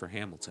huge year for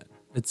Hamilton.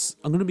 It's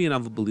going to be an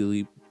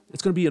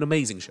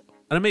amazing show.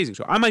 An amazing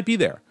show. I might be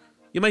there.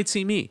 You might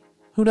see me.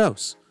 Who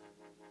knows?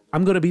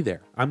 I'm going to be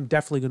there. I'm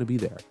definitely going to be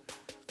there.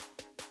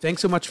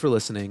 Thanks so much for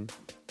listening.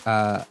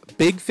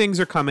 Big things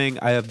are coming.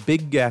 I have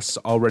big guests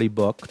already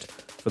booked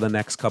for the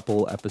next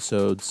couple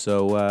episodes,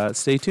 so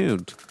stay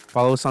tuned.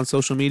 Follow us on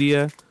social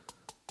media.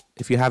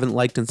 If you haven't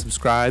liked and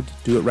subscribed,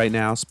 do it right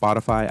now.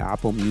 Spotify,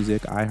 Apple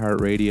Music,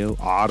 iHeartRadio,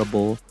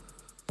 Audible,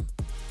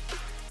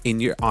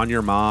 on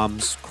your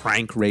mom's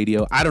crank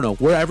radio. I don't know.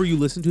 Wherever you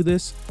listen to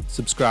this,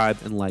 subscribe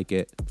and like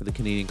it for the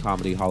Canadian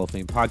Comedy Hall of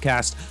Fame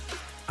podcast.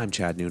 I'm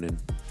Chad Noonan.